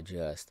 Like they're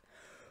just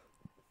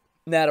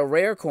now the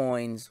rare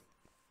coins.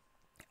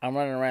 I'm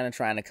running around and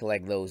trying to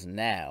collect those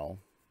now,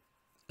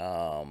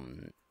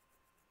 um,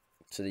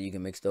 so that you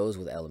can mix those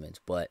with elements.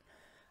 But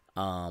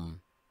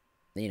um,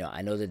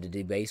 I know that the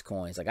debase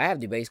coins, like I have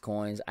debase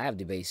coins, I have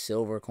debase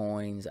silver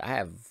coins, I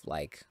have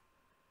like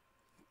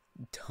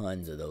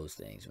tons of those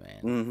things,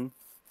 man. Mm-hmm.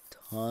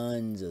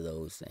 Tons of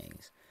those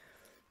things.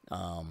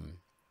 Um,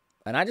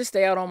 and I just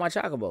stay out on my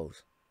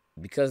chocobos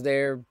because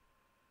they're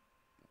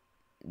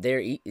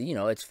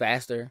it's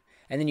faster,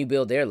 and then you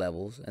build their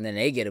levels, and then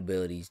they get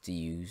abilities to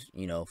use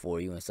for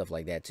you and stuff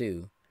like that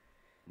too.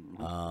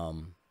 Mm-hmm.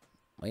 Um,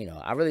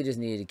 I really just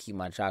needed to keep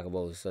my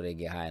chocobos so they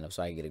get high enough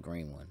so I could get a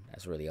green one.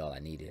 That's really all I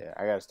needed. Yeah,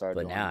 I gotta start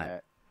But doing now,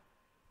 that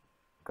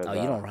oh, because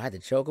you don't ride the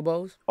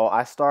chocobos?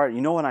 I start.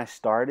 You know when I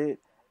started,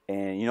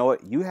 and you know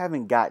what? You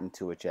haven't gotten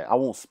to it yet. I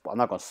won't. I'm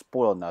not gonna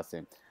spoil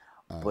nothing,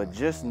 but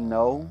just Uh,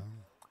 know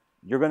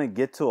you're gonna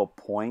get to a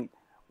point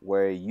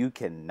where you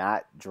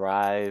cannot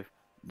drive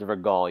the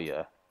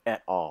Regalia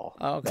at all.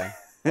 oh, okay,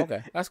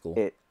 okay, that's cool.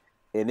 it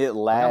and it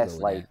Yeah, I'm good lasts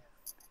with like that.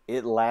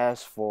 it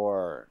lasts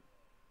for,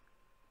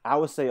 I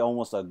would say,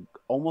 almost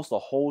a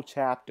whole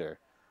chapter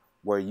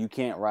where you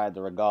can't ride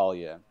the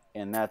Regalia,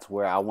 and that's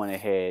where I went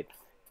ahead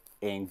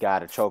and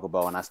got a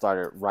chocobo and I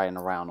started riding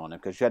around on it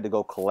because you had to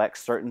go collect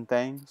certain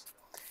things,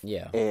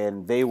 Yeah,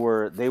 and they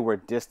were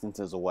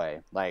distances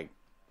away. Like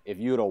if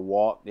you would have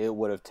walked, it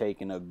would have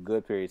taken a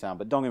good period of time.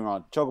 But don't get me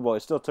wrong, chocobo,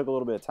 it still took a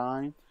little bit of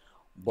time,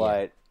 yeah.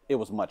 but it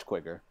was much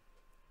quicker.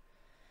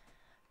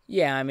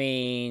 Yeah, I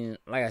mean,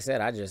 like I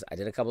said, I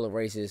did a couple of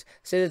races.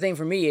 So the thing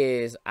for me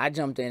is I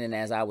jumped in, and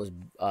as I was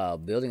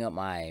building up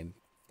my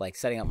like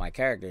setting up my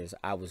characters,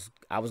 I was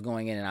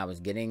going in and I was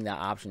getting the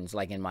options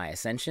like in my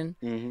ascension,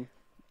 Mm-hmm.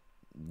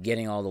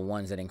 getting all the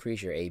ones that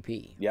increase your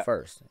AP Yep.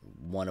 first.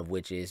 One of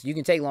which is you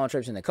can take long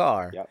trips in the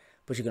car, Yep.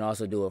 but you can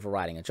also do it for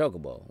riding a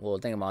chocobo. Well,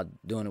 the thing about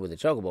doing it with a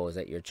chocobo is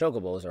that your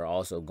chocobos are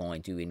also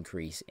going to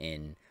increase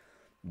in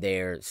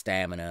their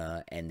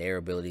stamina and their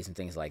abilities and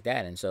things like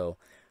that. And so,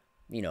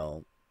 you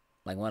know,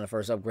 like one of the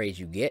first upgrades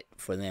you get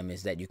for them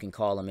is that you can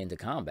call them into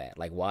combat.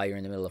 Like while you're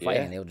in the middle of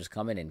fighting, Yeah. they'll just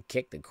come in and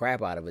kick the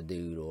crap out of a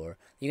dude, or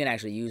you can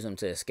actually use them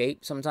to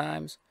escape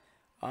sometimes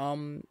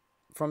um,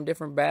 from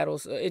different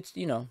battles. It's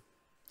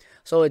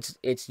so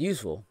it's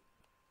useful.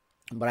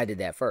 But I did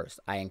that first.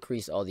 I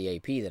increased all the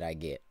AP that I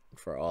get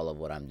for all of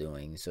what I'm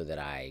doing, so that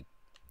I,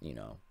 you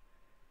know,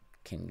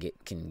 can get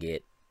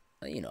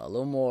a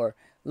little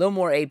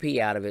more AP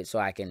out of it, so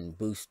I can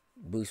boost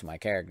my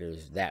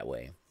characters that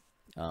way.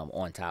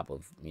 On top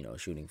of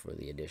shooting for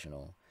the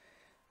additional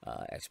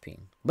XP.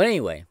 But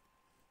anyway,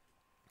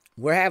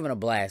 we're having a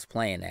blast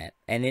playing that.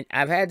 And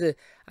I had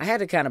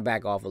to kind of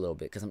back off a little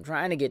bit because I'm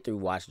trying to get through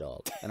Watch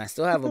Dogs, and I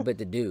still have a bit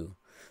to do.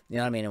 You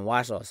know what I mean? In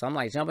Watch Dogs. So I'm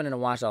like jumping into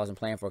Watch Dogs and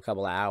playing for a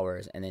couple of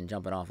hours and then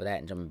jumping off of that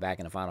and jumping back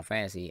into Final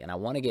Fantasy. And I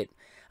want to get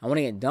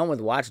done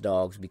with Watch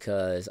Dogs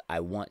because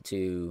I want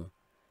to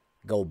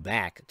go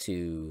back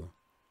to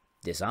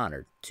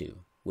Dishonored 2,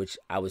 which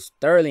I was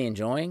thoroughly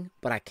enjoying,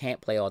 but I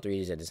can't play all three of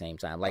these at the same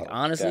time. Like,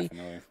 honestly,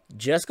 definitely.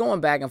 Just going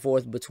back and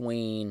forth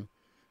between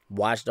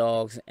Watch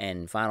Dogs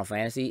and Final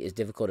Fantasy is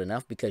difficult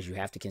enough because you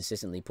have to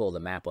consistently pull the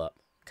map up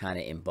kind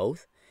of in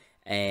both.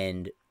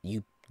 And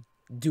you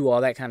do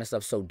all that kind of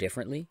stuff so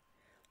differently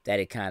that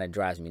it kind of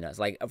drives me nuts.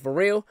 Like, for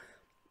real,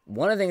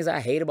 one of the things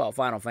I hate about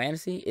Final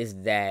Fantasy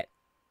is that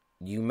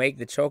you make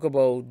the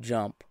chocobo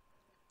jump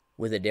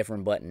with a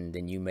different button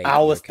than you make. I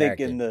was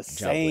thinking the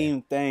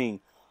same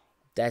thing.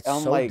 That's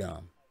so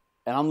dumb.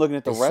 And I'm looking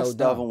at the rest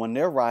of them when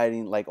they're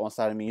riding like on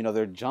side of me. You know,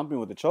 they're jumping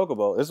with the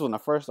chocobo. This is when I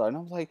first started. And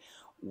I was like,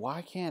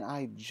 why can't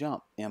I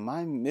jump? Am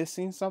I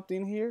missing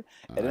something here?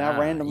 And then I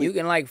randomly... You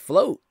can, like,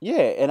 float. Yeah,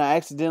 and I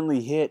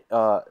accidentally hit,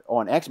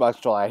 on Xbox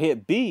controller, I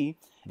hit B,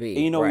 and,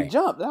 you know, right. We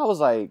jumped. And I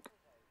was like,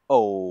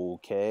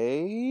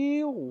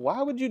 okay,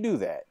 why would you do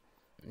that?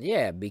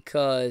 Yeah,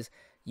 because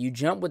you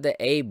jump with the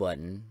A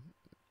button,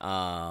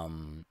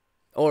 or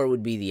it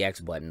would be the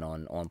X button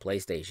on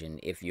PlayStation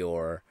if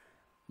you're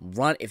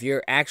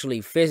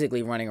actually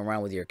physically running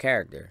around with your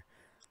character.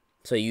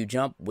 So you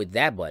jump with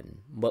that button.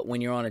 But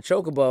when you're on a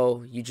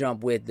chocobo, you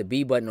jump with the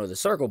B button or the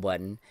circle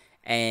button.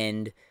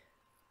 And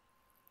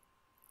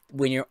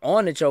when you're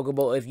on the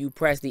chocobo, if you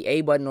press the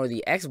A button or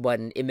the X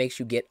button, it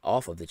makes you get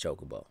off of the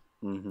chocobo.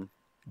 Mm-hmm.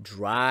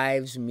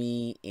 Drives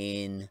me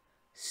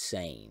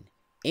insane.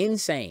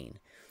 Insane.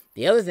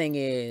 The other thing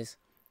is,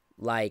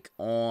 like,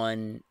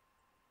 on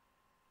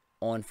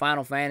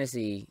Final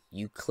Fantasy,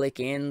 you click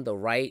in the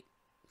right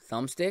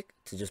thumbstick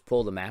to just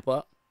pull the map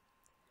up.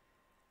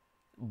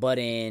 But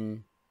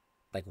in,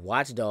 like,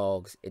 Watch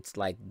Dogs, it's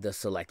like the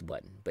select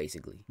button,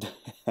 basically,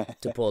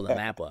 to pull the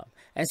map up.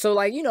 And so,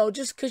 like, you know,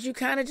 just because you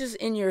kind of just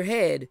in your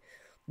head,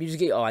 you just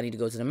get, oh, I need to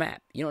go to the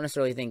map. You don't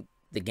necessarily think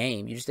the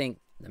game. You just think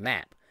the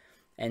map.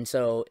 And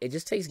so it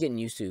just takes getting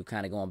used to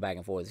kind of going back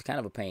and forth. It's kind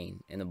of a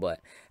pain in the butt.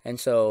 And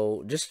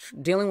so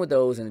just dealing with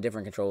those and the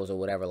different controls or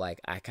whatever, like,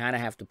 I kind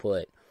of have to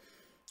put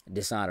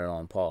Dishonored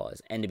on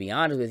pause. And to be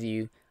honest with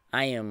you,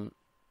 I am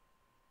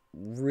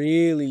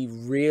really,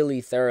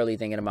 really thoroughly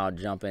thinking about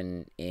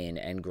jumping in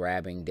and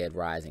grabbing Dead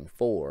Rising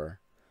 4.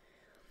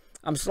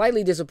 I'm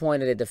slightly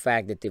disappointed at the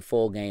fact that the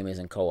full game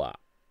isn't co-op.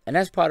 And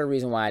that's part of the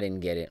reason why I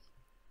didn't get it.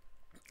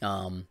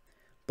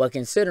 But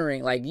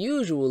considering, like,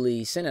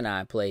 usually Sin and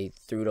I play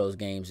through those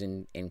games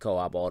in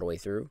co-op all the way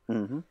through.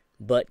 Mm-hmm.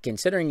 But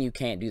considering you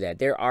can't do that,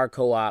 there are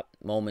co-op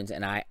moments,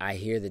 and I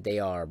hear that they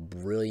are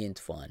brilliant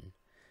fun.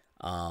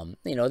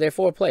 You know, they're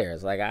 4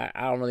 players. Like, I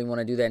don't really want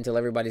to do that until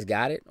everybody's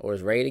got it or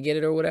is ready to get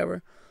it or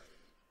whatever.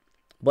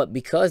 But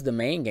because the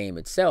main game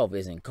itself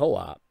isn't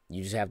co-op,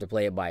 you just have to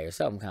play it by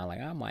yourself. I'm kind of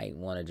like, I might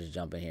want to just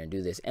jump in here and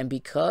do this. And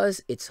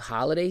because it's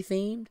holiday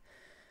themed,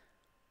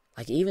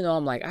 like, even though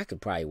I'm like, I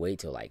could probably wait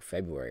till like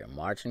February or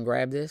March and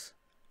grab this.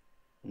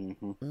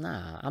 Mm-hmm.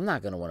 Nah, I'm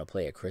not going to want to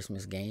play a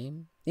Christmas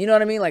game. You know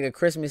what I mean? Like a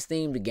Christmas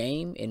themed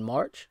game in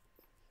March.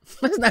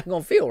 That's not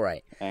going to feel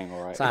right. Ain't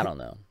all right. So I don't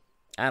know.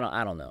 I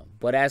don't know.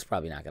 But that's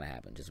probably not going to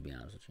happen, just to be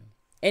honest with you.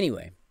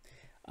 Anyway,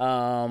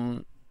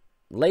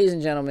 ladies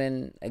and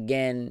gentlemen,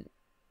 again,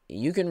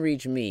 you can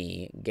reach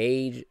me,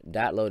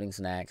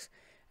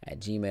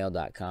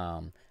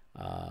 gage.loadingsnacks@gmail.com,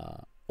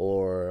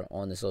 or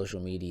on the social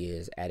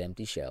medias at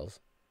Empty Shells.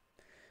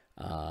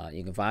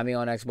 You can find me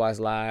on Xbox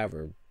Live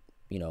or,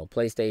 you know,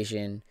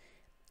 PlayStation.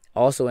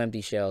 Also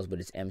Empty Shells, but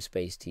it's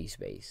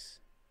M-T-SHELLZ.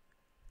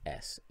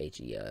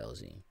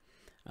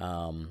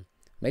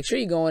 Make sure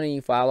you go in and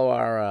you follow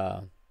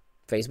our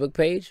Facebook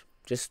page.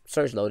 Just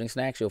search Loading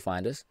Snacks. You'll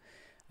find us.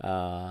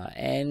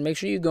 And make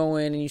sure you go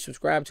in and you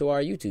subscribe to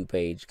our YouTube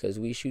page because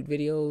we shoot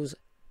videos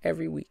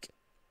every week.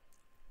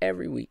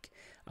 Every week.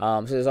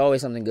 So there's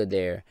always something good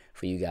there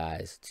for you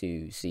guys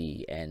to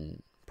see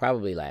and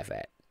probably laugh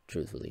at,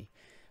 truthfully.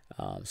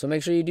 So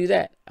make sure you do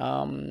that.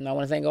 I want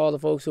to thank all the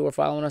folks who are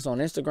following us on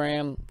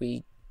Instagram.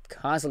 We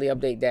constantly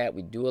update that.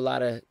 We do a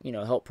lot of, you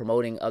know, help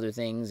promoting other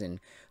things and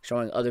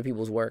showing other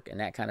people's work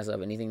and that kind of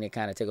stuff. Anything that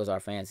kind of tickles our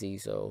fancy.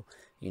 So,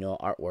 you know,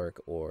 artwork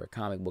or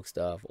comic book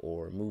stuff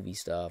or movie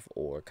stuff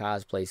or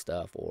cosplay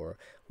stuff or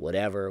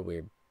whatever.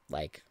 We're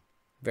like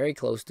very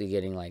close to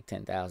getting like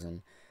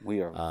 10,000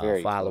 we are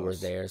very followers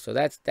close. there. So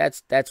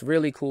that's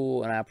really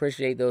cool. And I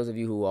appreciate those of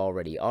you who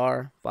already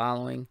are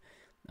following.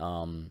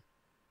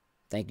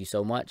 Thank you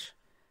so much.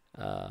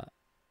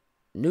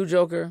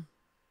 NuJoker,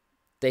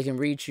 they can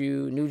reach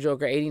you,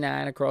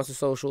 NuJoker89 across the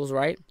socials,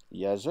 right?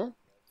 Yes, sir.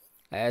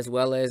 As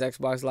well as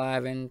Xbox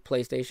Live and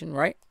PlayStation,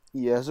 right?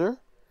 Yes, sir.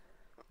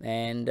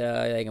 And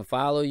they can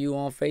follow you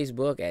on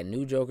Facebook at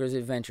NuJoker's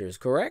Adventures,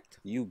 correct?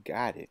 You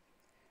got it.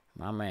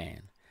 My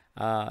man.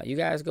 You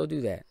guys go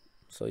do that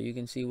so you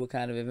can see what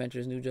kind of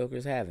adventures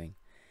NuJoker's having.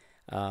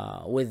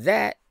 With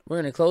that,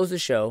 we're going to close the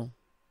show.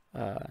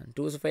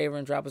 Do us a favor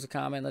and drop us a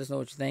comment. Let us know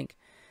what you think.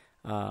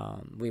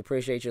 We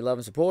appreciate your love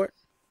and support.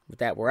 With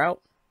that, we're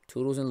out.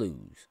 Toodles and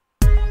lose.